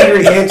 Wait,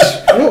 Angry Inch.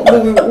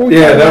 What movie?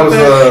 Yeah, that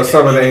was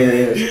some of the Angry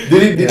Inch.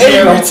 Did he?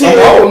 Angry 10.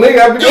 Oh, nigga,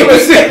 I be doing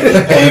that shit.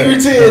 Angry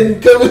 10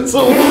 coming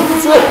soon.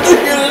 So they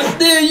can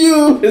understand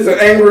you. It's an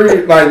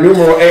angry like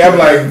numeral A. I'm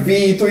like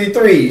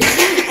V33.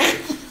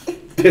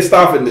 Pissed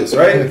off in this,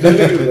 right?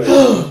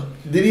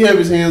 Did he have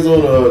his hands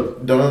on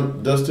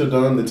Dusk Till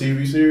Dawn, the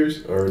TV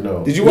series, or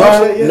no? Did you watch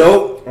that yet?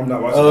 Nope. I'm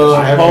not watching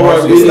that shit. Paul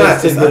Rudd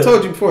It's is not. I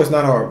told you before. It's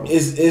not horrible.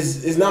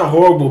 It's not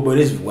horrible, but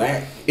it's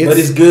whack. But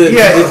it's good.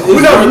 Yeah. It's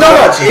No.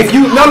 If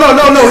you no.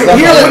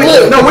 Here,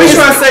 Look, what he's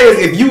trying to say is,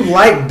 if you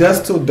like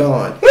Dusk Till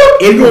Dawn,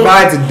 it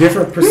provides a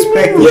different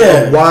perspective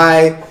of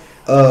why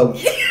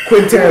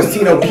Quentin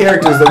Tarantino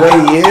character is the way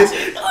he is.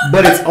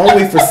 But it's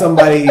only for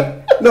somebody.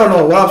 No.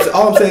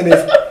 All I'm saying is,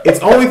 it's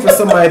only for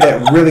somebody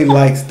that really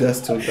likes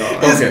Dusk Till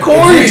Dawn. It's If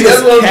corny. you're just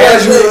That's what I'm trying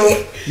to casual,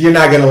 say. you're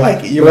not gonna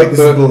like it. You're like, this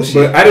is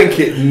bullshit. But I didn't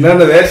get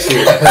none of that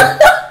shit.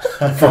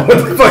 From what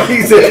the fuck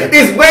he said?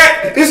 It's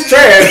whack. It's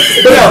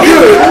trash. But it's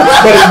good.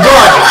 But it's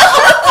garbage.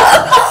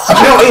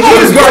 No, it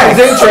is garbage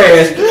and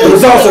trash. But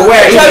it's also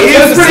whack.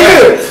 It's pretty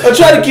good. I'm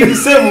trying to keep it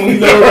simple, you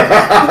know.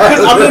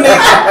 Because I mean,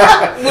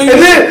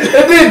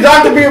 And then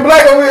Dr. Being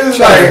Black over here is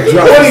like,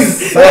 what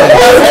he's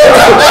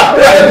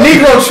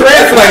Negro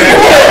translator.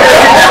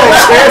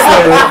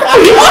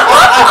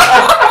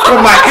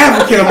 From my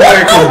African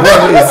American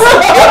brothers.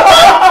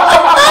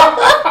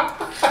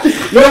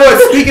 You know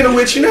what? Speaking of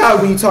which, you know how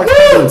when you talk to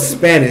people in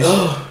Spanish,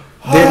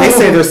 they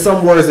say there's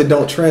some words that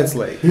don't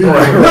translate. No,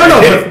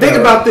 but think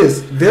about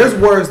this. There's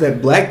words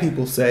that black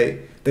people say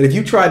that if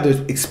you tried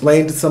to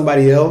explain to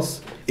somebody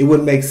else, it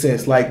wouldn't make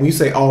sense. Like when you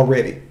say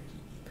already.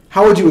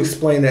 How would you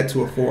explain that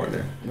to a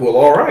foreigner? Well,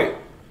 all right.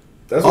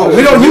 That's what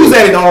We don't use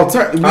that in all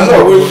terms. I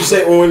know what you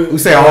say on. We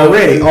say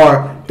already,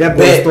 or that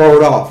boy's Bet. throw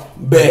it off.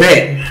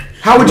 Bet.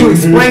 How would you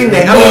explain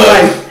that? I mean,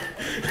 like,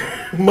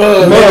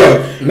 Mug.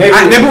 Maybe.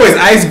 that boy's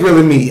ice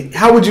grilling me.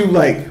 How would you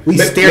like? We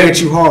stared at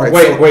you hard.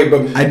 Wait, so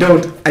but I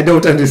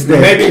don't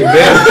understand. maybe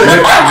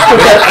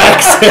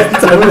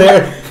accent on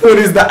there. What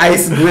is the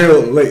ice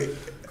grill like?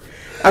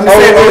 I'm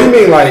saying. you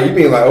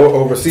mean like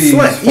overseas?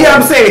 Yeah,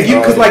 I'm saying if you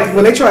because like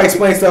when they try to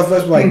explain stuff,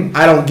 that's like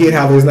I don't get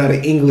how there's not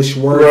an English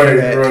word for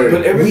that.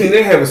 But everything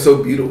they have is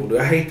so beautiful. Dude.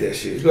 I hate that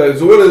shit. It's like,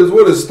 so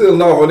what is still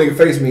no? What nigga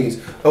face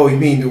means? Oh, you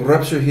mean to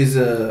rupture his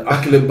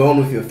ocular bone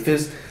with your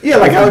fist? Yeah,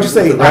 like how would you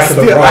say? I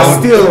steal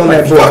on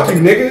that boy. Fuck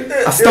you, nigga.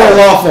 I stole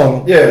off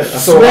on him. Yeah.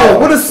 Swole.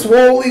 What is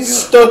swole? He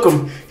Stuck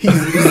him. He's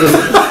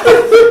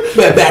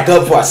better back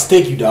up before I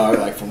stick you, dog.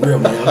 Like for real,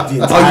 man. I'm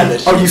getting tired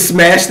of that shit. you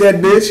smashed that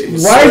bitch?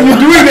 Why are you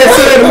doing that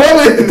to that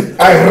woman?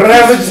 I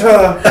ravaged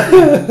her.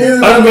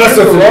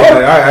 Unmerciful.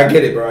 I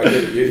get it, bro. I get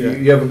it.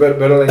 You have a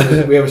better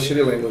language. We have a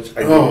shitty language.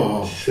 I get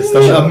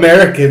it.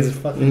 Americans.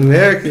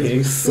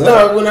 Americans.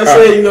 No, when I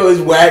say it's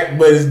whack,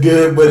 but it's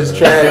good, but it's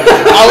trash,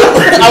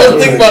 I was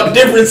thinking about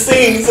different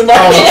scenes in my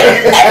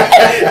head.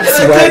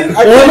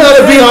 Well, no,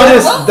 to be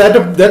honest,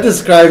 that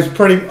describes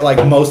pretty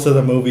like most of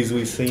the movies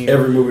we've seen.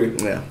 Every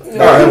movie. Yeah.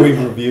 that we've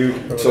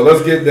reviewed. So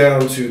let's get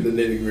down to the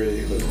nitty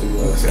gritty. Let's do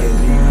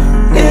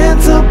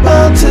It's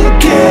about to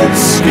get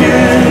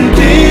skin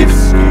deep.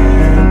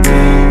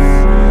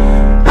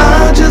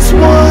 I just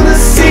wanna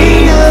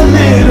see a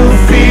little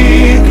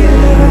feet.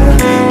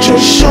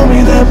 Just show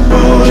me that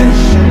booty.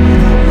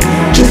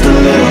 Just a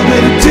little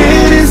bit of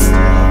titties.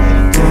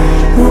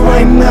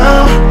 Right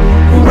now,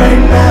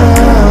 right now.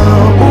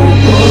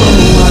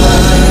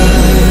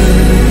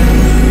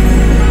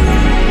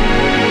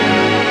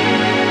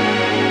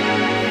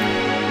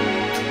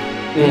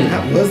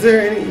 Ooh, Was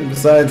there any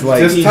besides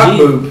like just top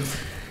boob.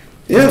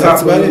 Yeah,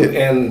 that's about it.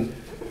 And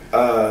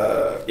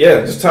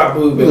just top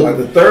boob. And like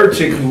the third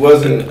chick who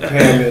wasn't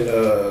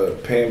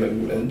Pam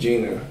and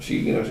Gina,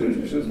 she was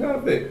kind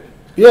of big.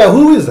 Yeah,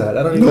 who is that?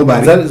 I don't even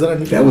Nobody. know. Is that a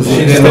new That was She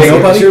it. didn't make it.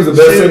 Nobody? She was the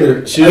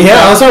best singer.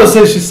 Yeah, I was trying to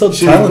say she's so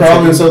She's probably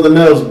talented. something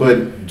else,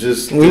 but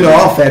just We know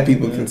all fat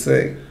people can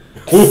sing.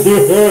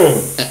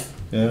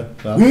 Yeah.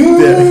 I'm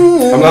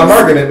not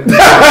marking it.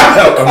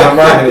 I'm not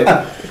marking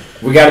it.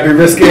 We got to be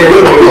risky. Wait,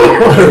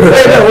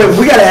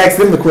 we gotta ask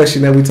them the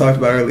question that we talked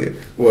about earlier.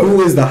 What?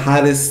 Who is the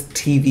hottest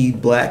TV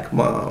black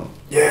mom?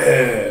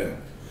 Yeah.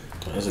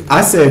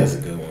 I said that's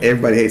a good one.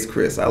 everybody hates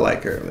Chris. I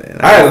like her, man.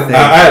 I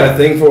had a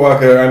thing for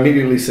Walker. I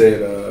immediately said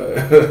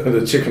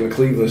the chick from the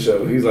Cleveland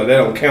show. He's like, that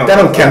don't count. That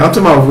don't count. I'm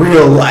talking about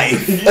real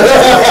life.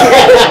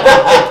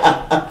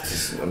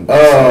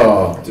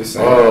 Just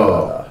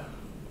saying.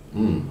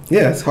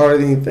 Yeah, it's harder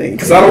than you think.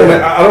 Because I don't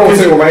want to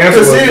say what my answer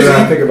was. Because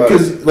I think about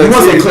it. You want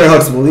to say Claire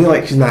Huxtable? You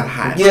like she's not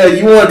hot. Yeah,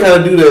 you want to kind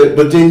of do that,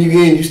 but then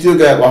you still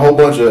got a whole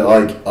bunch of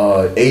like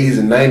 80s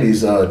and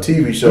 90s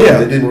TV shows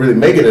that didn't really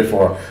make it that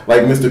far,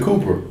 like Mr.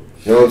 Cooper.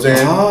 You know what I'm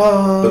saying?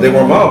 But they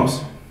weren't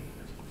moms.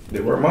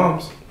 They weren't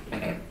moms.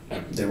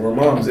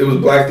 It was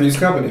Black Three's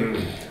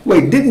Company.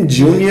 Wait, didn't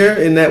Junior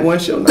in that one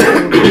show?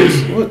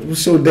 What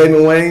show?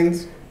 Damon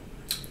Wayans.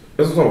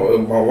 This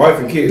was my wife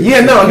and kids.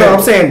 Yeah, no.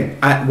 I'm saying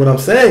what I'm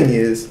saying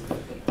is,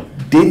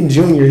 didn't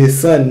Junior, his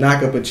son,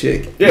 knock up a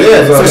chick?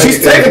 Yeah. So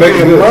she's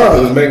technically a mom.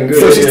 It was Megan Good.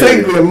 So she's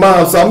technically a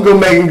mom. So I'm gonna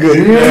Megan Good.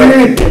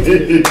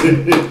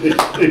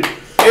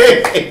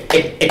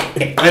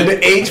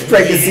 Underage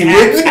pregnancy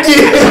with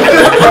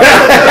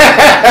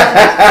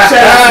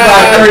shout out to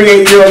my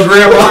 38-year-old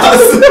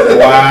grandmas.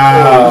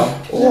 Wow.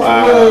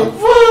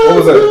 What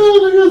was that?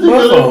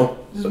 My phone.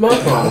 This is my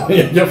phone.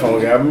 Your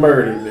phone got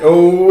murdered.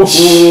 Oh,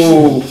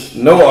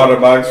 no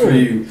Otterbox for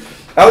you.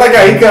 I like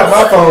how he got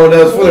my phone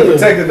that was fully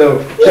protected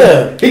though.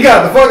 Yeah. He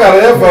got the fuck out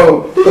of that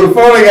phone. But the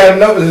phone ain't got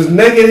enough of his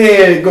naked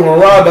head going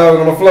raw dog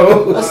on the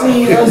floor. I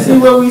see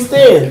where we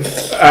stand.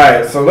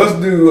 Alright, so let's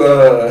do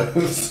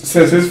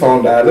since his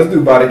phone died, let's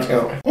do body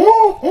count.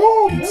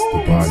 It's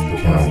the body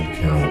count.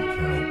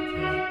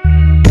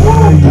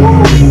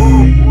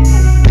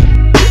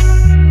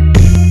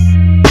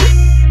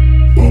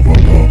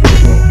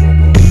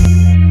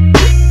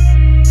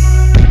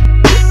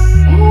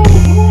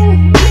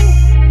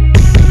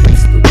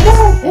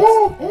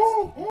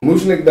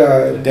 Mushnick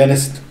died.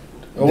 Dennis died.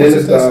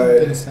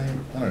 Dennis, I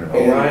don't know.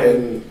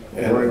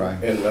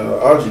 And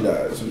Audrey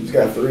died. So he's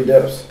got 3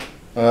 deaths.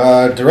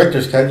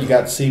 Director's cut. You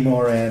got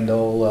Seymour and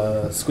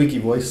old Squeaky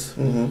Voice.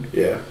 Mm-hmm.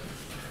 Yeah.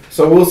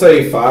 So we'll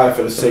say 5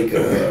 for the sake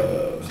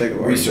of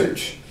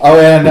research. Oh,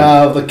 and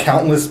the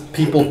countless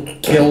people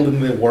killed in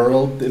the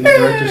world in the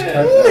director's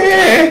cut.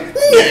 They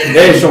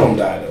didn't show him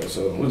die though,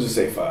 so we'll just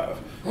say 5.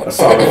 A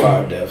solid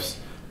 5 deaths.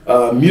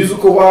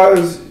 Musical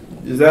wise,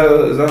 is that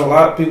a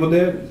lot of people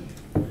dead?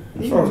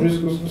 As far as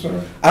musicals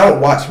concerned? I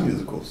don't watch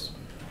musicals.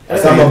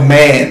 So I'm a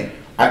man.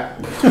 I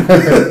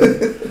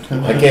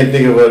can't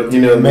think of a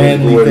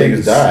Manly where things.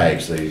 niggas die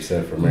actually,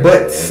 except for Mary.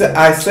 But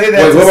I say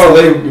that. Wait, what about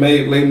Les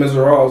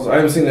Miserables? I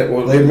haven't seen that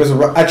one. Les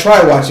Miserables? I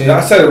tried watching it. I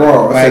said it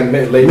wrong. I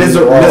said Les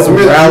Miserables.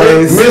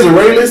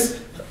 Miserables.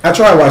 I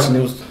tried watching it.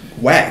 It was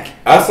whack.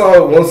 I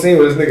saw one scene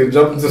where this nigga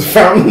jumped into the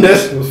fountain. That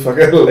shit was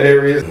fucking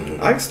hilarious.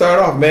 I can start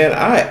off, man.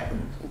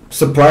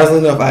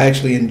 Surprisingly enough, I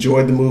actually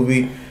enjoyed the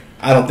movie.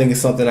 I don't think it's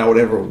something I would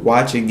ever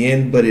watch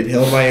again, but it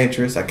held my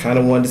interest. I kind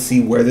of wanted to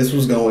see where this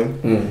was going.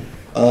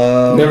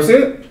 Never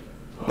seen it?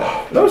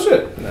 No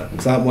shit. No,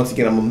 because once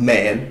again, I'm a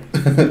man.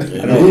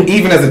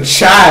 Even as a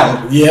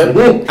child,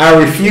 I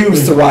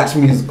refused to watch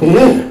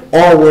musicals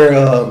or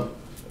wear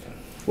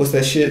what's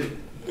that shit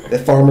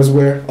that farmers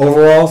wear?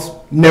 Overalls.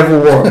 Never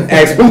wore them.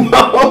 Ask my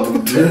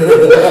mom.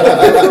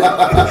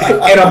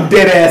 And I'm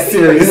dead ass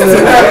serious.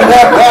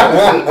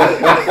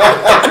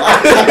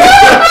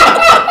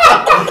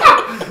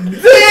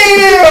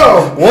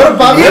 Damn! What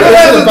about you?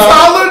 Ever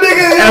taller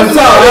nigga? I'm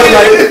tall. I'm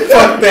like,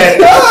 fuck that.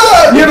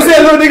 You ever seen a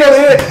little nigga on the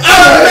head?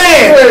 I'm the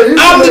man.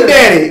 I'm the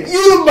daddy.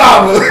 You the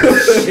mama.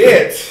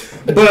 Shit.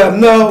 But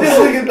no. This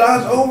nigga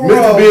dodged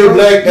overall. Mr. Bill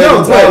Black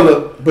and Tyler.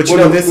 But you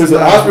know this is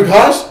Oscar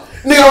Kosh.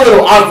 Nigga, I don't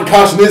know Oscar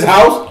Kosh in this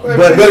house.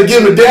 But better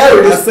give him a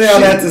dad. I say all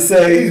that to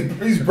say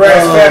these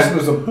brass fashion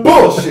is a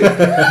bullshit.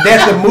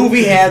 That the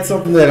movie had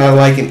something that I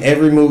like in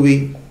every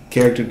movie: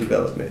 character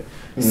development.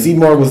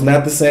 Seymour was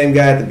not the same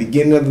guy at the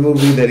beginning of the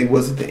movie that he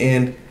was at the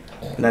end,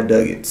 and I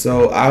dug it.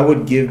 So I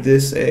would give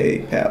this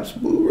a Pabst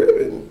Blue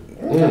Ribbon.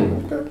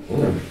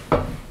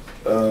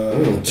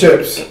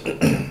 Chips.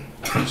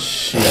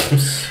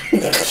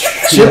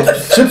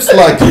 Chips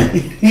like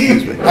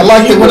it. I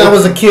liked it when I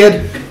was a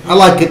kid. I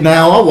like it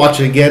now. I'll watch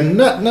it again.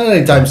 Not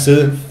anytime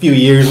soon. A few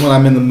years when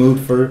I'm in the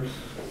mood for a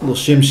little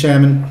shim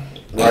shamming.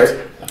 Right.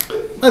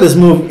 I'll buy this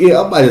movie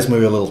a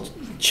little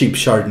cheap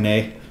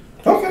Chardonnay.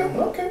 Okay.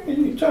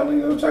 You trying to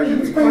get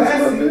this pants a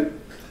little bit?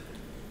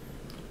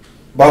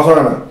 Boss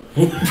Arna.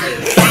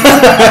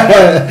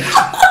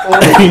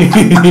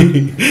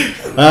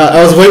 I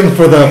was waiting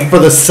for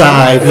the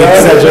sigh,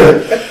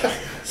 etc.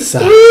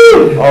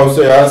 Oh,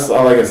 so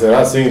like I said,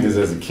 I seen this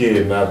as a kid,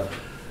 and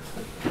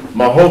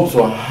my hopes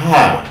were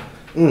high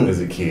as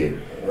a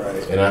kid,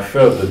 Right. and I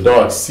felt the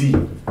dark seep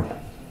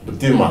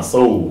within my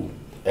soul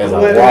as I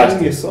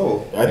watched it.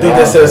 I think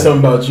that says something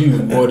about you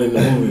more than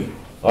the movie.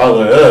 I was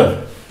like,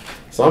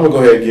 so I'm gonna go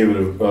ahead and give it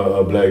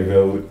a Black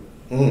Velvet.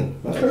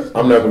 Okay.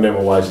 I'm not gonna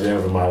never watch it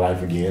ever in my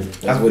life again.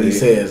 That's what he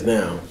says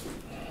now.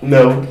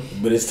 No.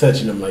 but it's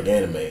touching them like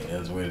anime.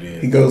 That's what it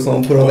He is. goes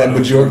home, put on that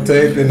Bajork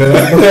tape, and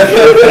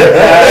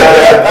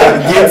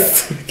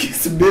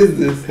gets to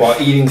business. While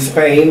eating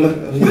spame.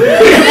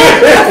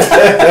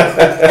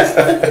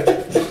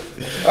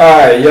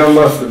 Alright, Young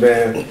Mustard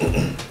Man.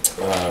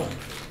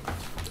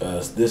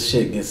 This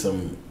shit gets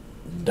some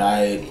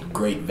diet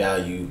great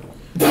value.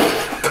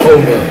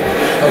 Coma.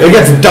 It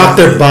gets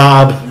Dr.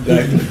 Bob.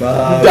 Dr.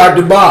 Bob.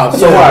 Dr. Bob.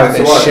 So why? and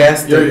So why?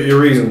 Shasta. Your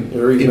reason.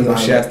 Your reason. Even though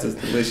behind Shasta's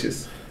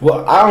delicious.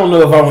 Well, I don't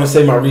know if I want to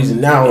say my reason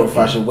now or if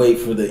I should wait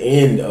for the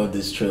end of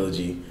this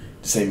trilogy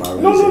to say my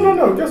reason.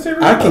 No. Just say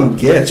I can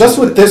guess. Just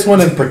with this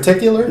one in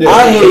particular? Yeah,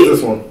 I just hate-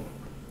 this one.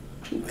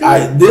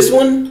 This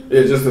one?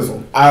 Yeah, just this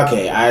one.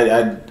 Okay,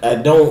 I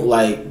don't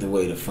like the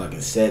way the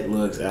fucking set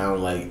looks. I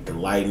don't like the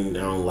lighting.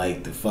 I don't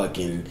like the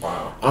fucking.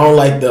 Wow. I don't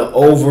like the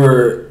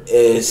over.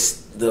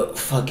 The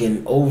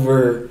fucking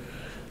over.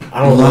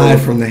 I don't Live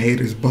know. from the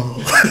haters' ball.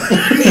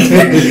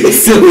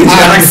 Silly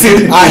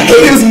Jackson. I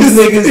hate these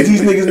niggas.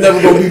 These niggas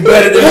never gonna be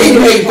better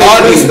than me.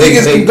 All these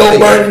niggas can go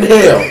burn in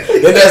hell,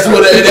 and that's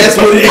what it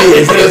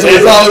is. That's what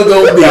it's always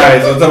gonna be.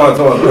 Alright, so talk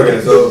about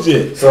okay,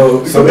 Shit.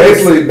 so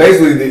basically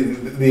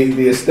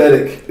the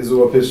aesthetic is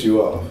what pissed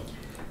you off.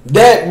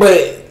 That,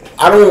 but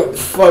I don't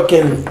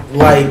fucking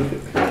like.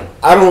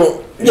 I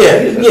don't. Yeah.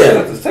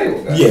 This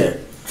table, guys. Yeah.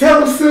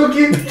 Tell him,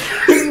 Silky.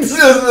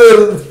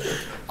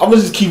 I'm gonna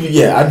just keep it.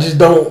 Yeah, I just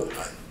don't.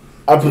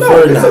 I No,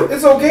 prefer not.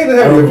 it's okay to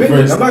have your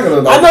opinion. I'm not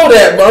gonna. I know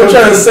that, but I'm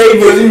trying to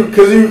save it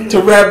because you.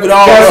 to wrap it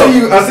all I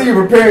up. see you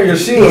preparing your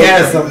shield. He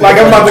has something. Like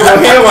I'm about to go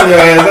ham on your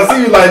ass. I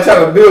see you like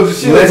trying to build your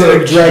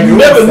shield. You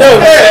never know.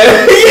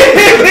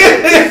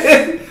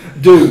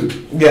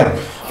 Dude, Yeah.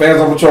 Fans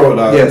on Patrol,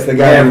 dog. Yes, they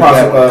got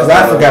because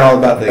I forgot all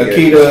about that.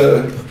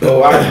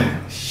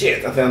 Akita.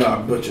 Shit, I found out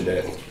I butchered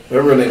that.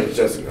 Whatever her name is,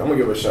 Jessica. I'm gonna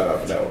give her a shout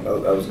out for that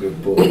one. That was a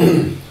good bull.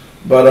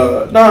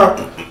 But nah.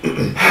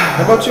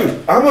 How about you?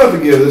 I'm gonna have to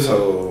give this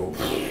whole.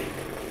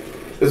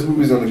 This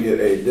movie's gonna get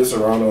a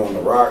Disaronno on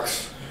the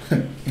rocks.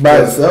 By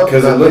itself?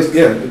 Because it looks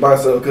by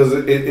itself because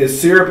it's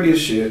syrupy as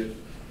shit.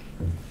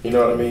 You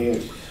know what I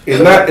mean?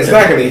 It's not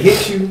gonna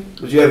hit you,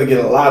 but you have to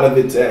get a lot of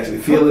it to actually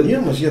feel it. You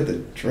almost have to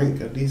drink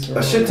a decent.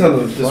 A shit ton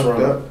of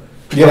Disaronno.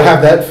 You gotta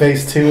have that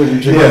face too, and you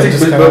drink it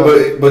just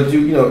kinda but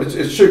you know it's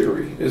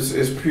sugary.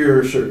 It's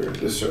pure sugar.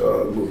 This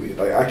movie,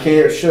 like I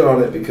can't shit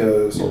on it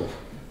because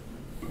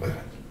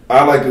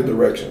I like the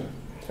direction.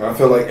 I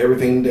feel like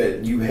everything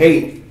that you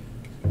hate,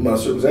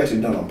 Mustard, was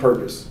actually done on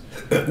purpose.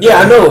 Yeah,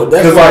 I know.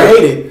 That's why I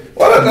hate it.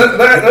 Well,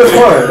 that's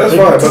fine.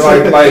 That's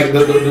fine. But like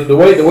the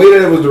way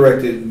that it was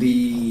directed,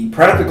 the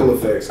practical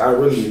effects, I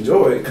really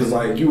enjoyed because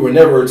like you were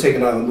never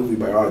taken out of the movie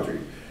by Audrey.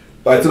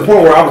 Like to the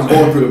point where I was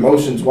going through the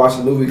motions watching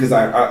the movie because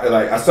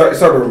it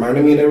started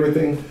reminding me and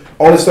everything.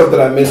 Only stuff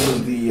that I missed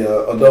was the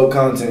adult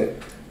content,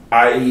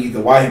 i.e. the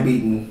wife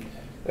beating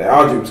that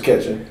Audrey was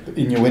catching.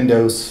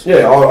 innuendos.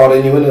 Yeah, all the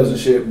innuendos and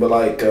shit. But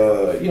like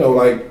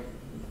like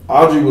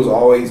Audrey was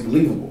always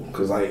believable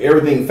because like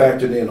everything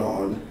factored in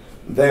on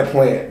that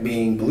plant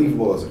being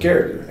believable as a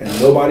character, and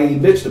nobody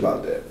bitched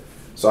about that.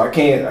 So I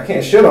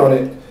can't shit on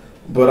it.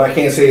 But I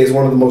can't say it's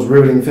one of the most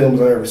riveting films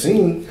I've ever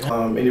seen.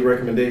 Any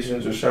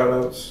recommendations or shout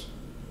outs?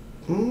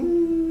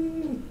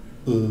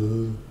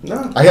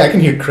 No. I can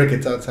hear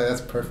crickets outside.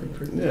 That's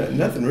perfect. Yeah,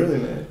 nothing really,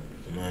 man.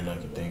 Man, I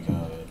can think of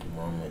at the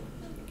moment.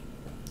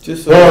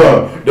 Just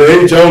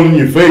The H all in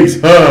your face,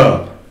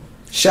 huh?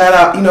 shout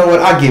out. You know what?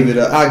 I give it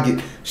up.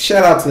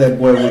 Shout out to that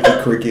boy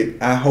Wicked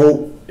Cricket. I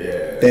hope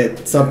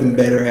that something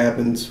better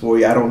happens for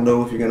you. I don't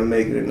know if you're gonna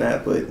make it or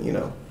not, but you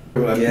know.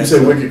 You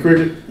said Wicked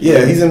Cricket?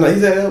 Yeah, he's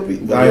at LP.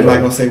 I'm not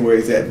gonna say where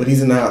he's at, but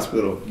he's in the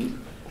hospital.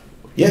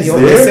 Yeah, He's he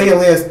only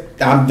there? say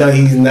I'm done.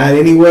 He's not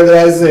anywhere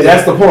that I said.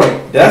 That's the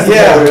point. That's the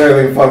point where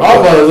everything fucked I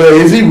was up. about to say,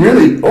 is he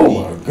really?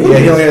 Oh my Yeah, goodness.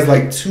 he only has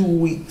like 2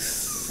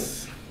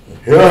 weeks.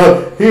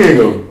 Yeah, he ain't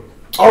gonna.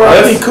 All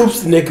right, he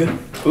coops the nigga.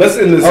 Let's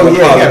end this. Oh on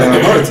yeah, he got a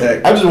positive. heart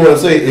attack. I just want to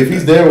say, if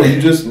he's there what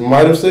you just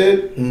might have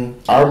said,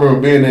 I remember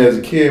being there as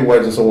a kid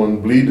watching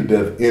someone bleed to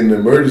death in the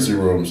emergency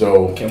room.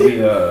 So Can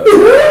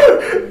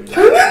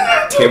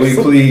we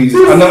please?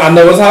 I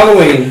know it's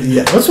Halloween.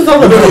 Yeah. What's with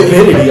all the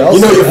morbidity? You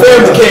know your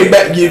family came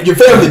back. Your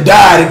family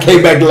died and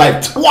came back to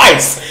life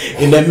twice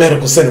in that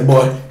medical center,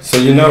 boy. So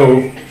you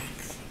know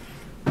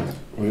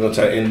we're gonna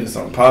try to end this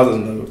on a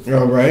positive note.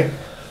 All right.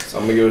 So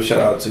I'm gonna give a shout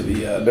out to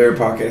the Dairy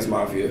Podcast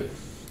Mafia.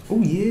 Oh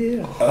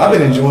yeah. I've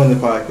been enjoying the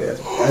podcast.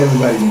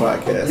 Everybody's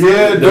podcast.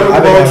 yeah, Dirty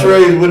I've been Ball having-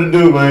 Trades, what it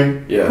do,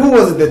 man? Yeah. Who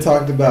was it that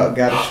talked about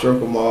got to stroke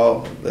them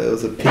all? There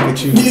was a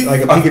Pikachu,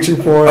 like a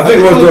Pikachu porn. I think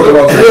it was Dorky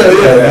Ball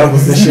Trade. that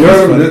was the shit.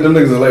 was funny. Them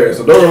niggas hilarious.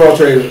 So Dorky Ball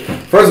Trade.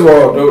 First of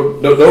all,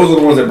 those are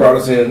the ones that brought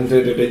us in.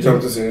 They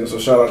jumped us in. So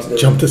shout out to them.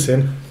 Jumped us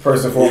in.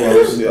 First and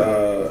foremost.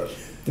 The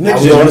Now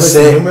next we on the generation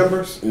set. new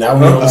members. Now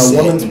we on the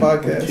set. Woman's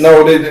podcast.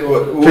 No, they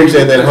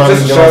Appreciate that, honey.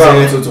 Just a shout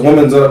out to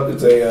Women's Up.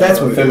 It's a That's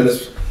what it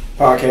feminist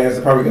podcast.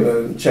 They're probably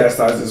gonna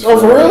chastise us. Oh,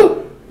 for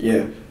real?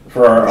 Yeah,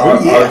 for our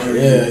Oh, yeah. Audrey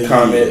Yeah,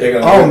 comment. They're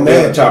Oh, gonna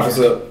man. chop us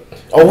up.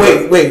 Oh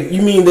wait!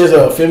 You mean there's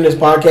a feminist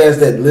podcast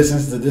that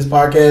listens to this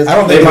podcast? I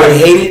don't They think might they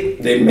hate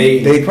it. They may.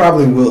 They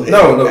probably will.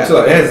 No,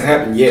 so it hasn't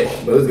happened yet,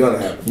 but it's gonna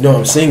happen. You know,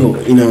 I'm single.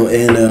 You know,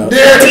 and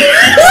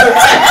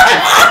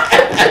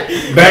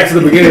Back to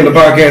the beginning of the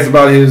podcast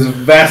about his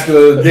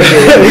vascular dick.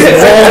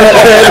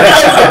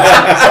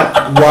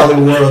 Wally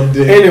World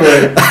dick.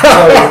 Anyway,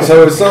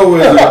 so it's so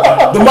weird.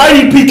 the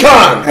mighty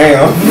pecan. Hang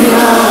on.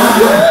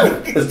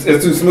 It's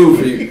too smooth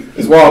for you.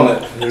 It's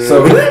walnut.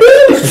 So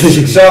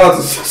shout out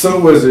to So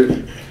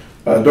Wizard,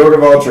 Dork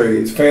of All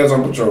Trades, Fans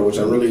on Patrol, which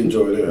I really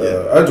enjoyed.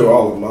 I enjoy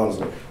all of them,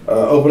 honestly.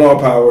 Open All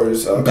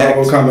Powers,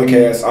 Combo Comic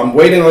Cast. I'm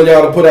waiting on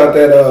y'all to put out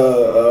that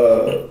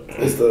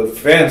it's the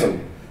Phantom.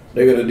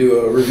 They're gonna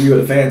do a review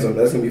of the Phantom.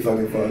 That's gonna be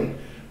fucking fun.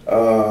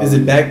 Is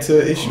it back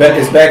to issue?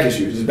 It's back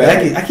issues. It's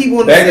back. I keep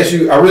wanting back to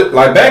say- issue.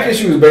 Back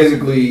issue is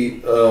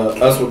basically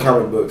us with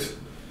comic books.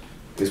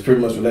 It's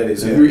pretty much what that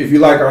is. Yeah. If you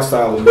like our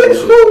style of Which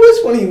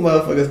bullshit, one of you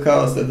motherfuckers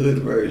calls the hood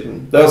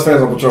version? that was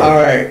Fans on Patrol. All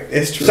right,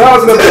 it's true. Shout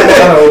out to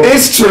that boy.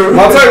 It's true.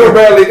 Montego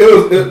Bradley. I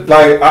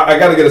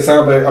got to get a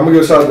sound back. I'm gonna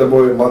give a shout out to that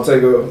boy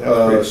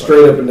Montego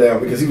straight up and down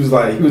because he was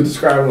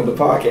describing on the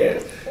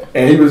podcast.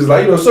 And he was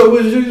like, so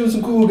Wizards, you're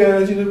some cool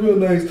guys, real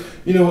nice.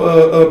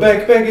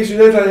 Back issue,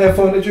 they try to have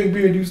fun, they drink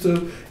beer and do stuff.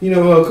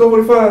 Code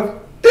 45.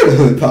 They was a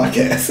hood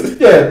podcast.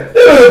 Yeah, they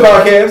was a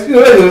podcast. They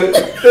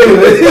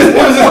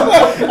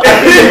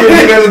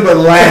Nothing but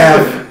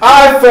laugh.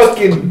 I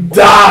fucking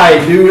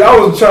died, dude. I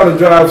was trying to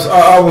drive.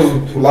 I was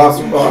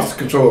lost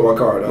control of my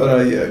car. Though.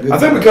 But good I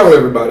think we covered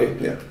everybody.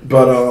 Yeah.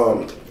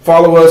 But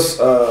follow us.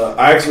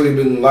 I actually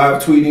been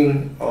live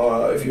tweeting.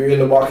 If you're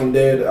into Walking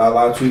Dead, I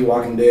live tweet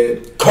Walking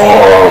Dead.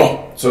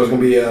 Carl. So it's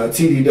gonna be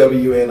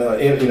TDW and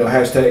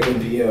hashtag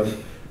NPM.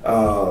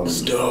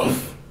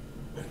 Stuff.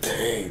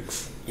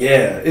 Thanks.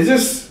 Yeah, it's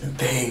just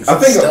Things. I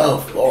think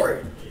stuff,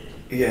 Lord.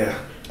 yeah.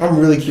 I'm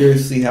really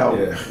curious to see how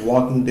Yeah.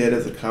 Walking Dead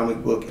as a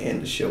comic book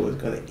and the show is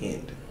going to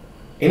end.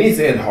 It needs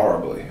to end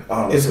horribly.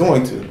 Honestly. It's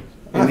going to.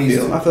 I needs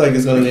feel to. like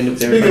it's going to end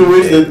with Speaking of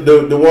which,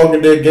 the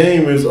Walking Dead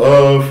game is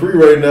free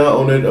right now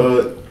on that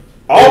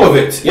all of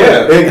it.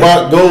 Yeah. Big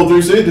Box Gold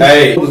 360.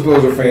 Hey, full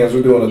disclosure fans,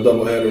 we're doing a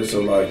double header,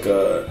 so Bag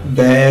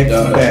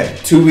to bag.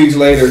 2 weeks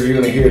later, you're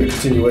gonna hear the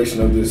continuation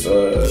of this,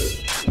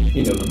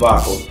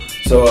 debacle.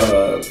 So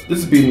this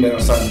is Beating Down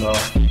signing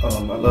off. I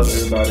love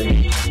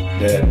everybody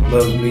that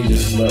loves me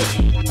just as much.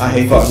 I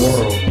hate Fuck the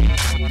world.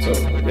 So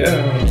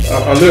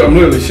yeah, I'm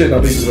literally shitting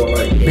on people who don't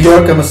like me.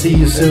 Bjork, I'm gonna see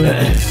you soon.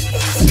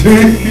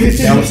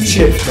 That was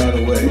Chips, by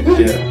the way.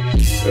 Yeah.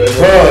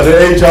 The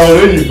H all in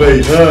your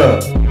face, huh?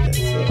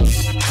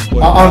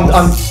 on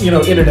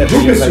internet. Who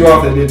pissed you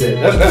off that did that?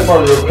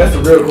 That's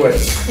the real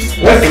question.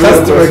 That's the real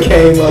Customer question.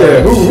 came up. Yeah,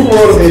 who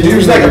wrote Said it? you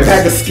was like a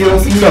pack of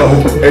Skittles? No.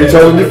 H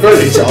all in your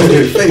face. On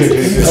your face.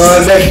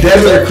 That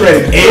debit or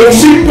credit. And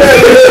she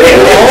better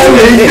all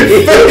in your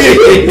face.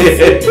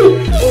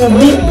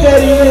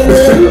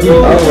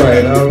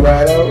 All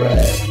right.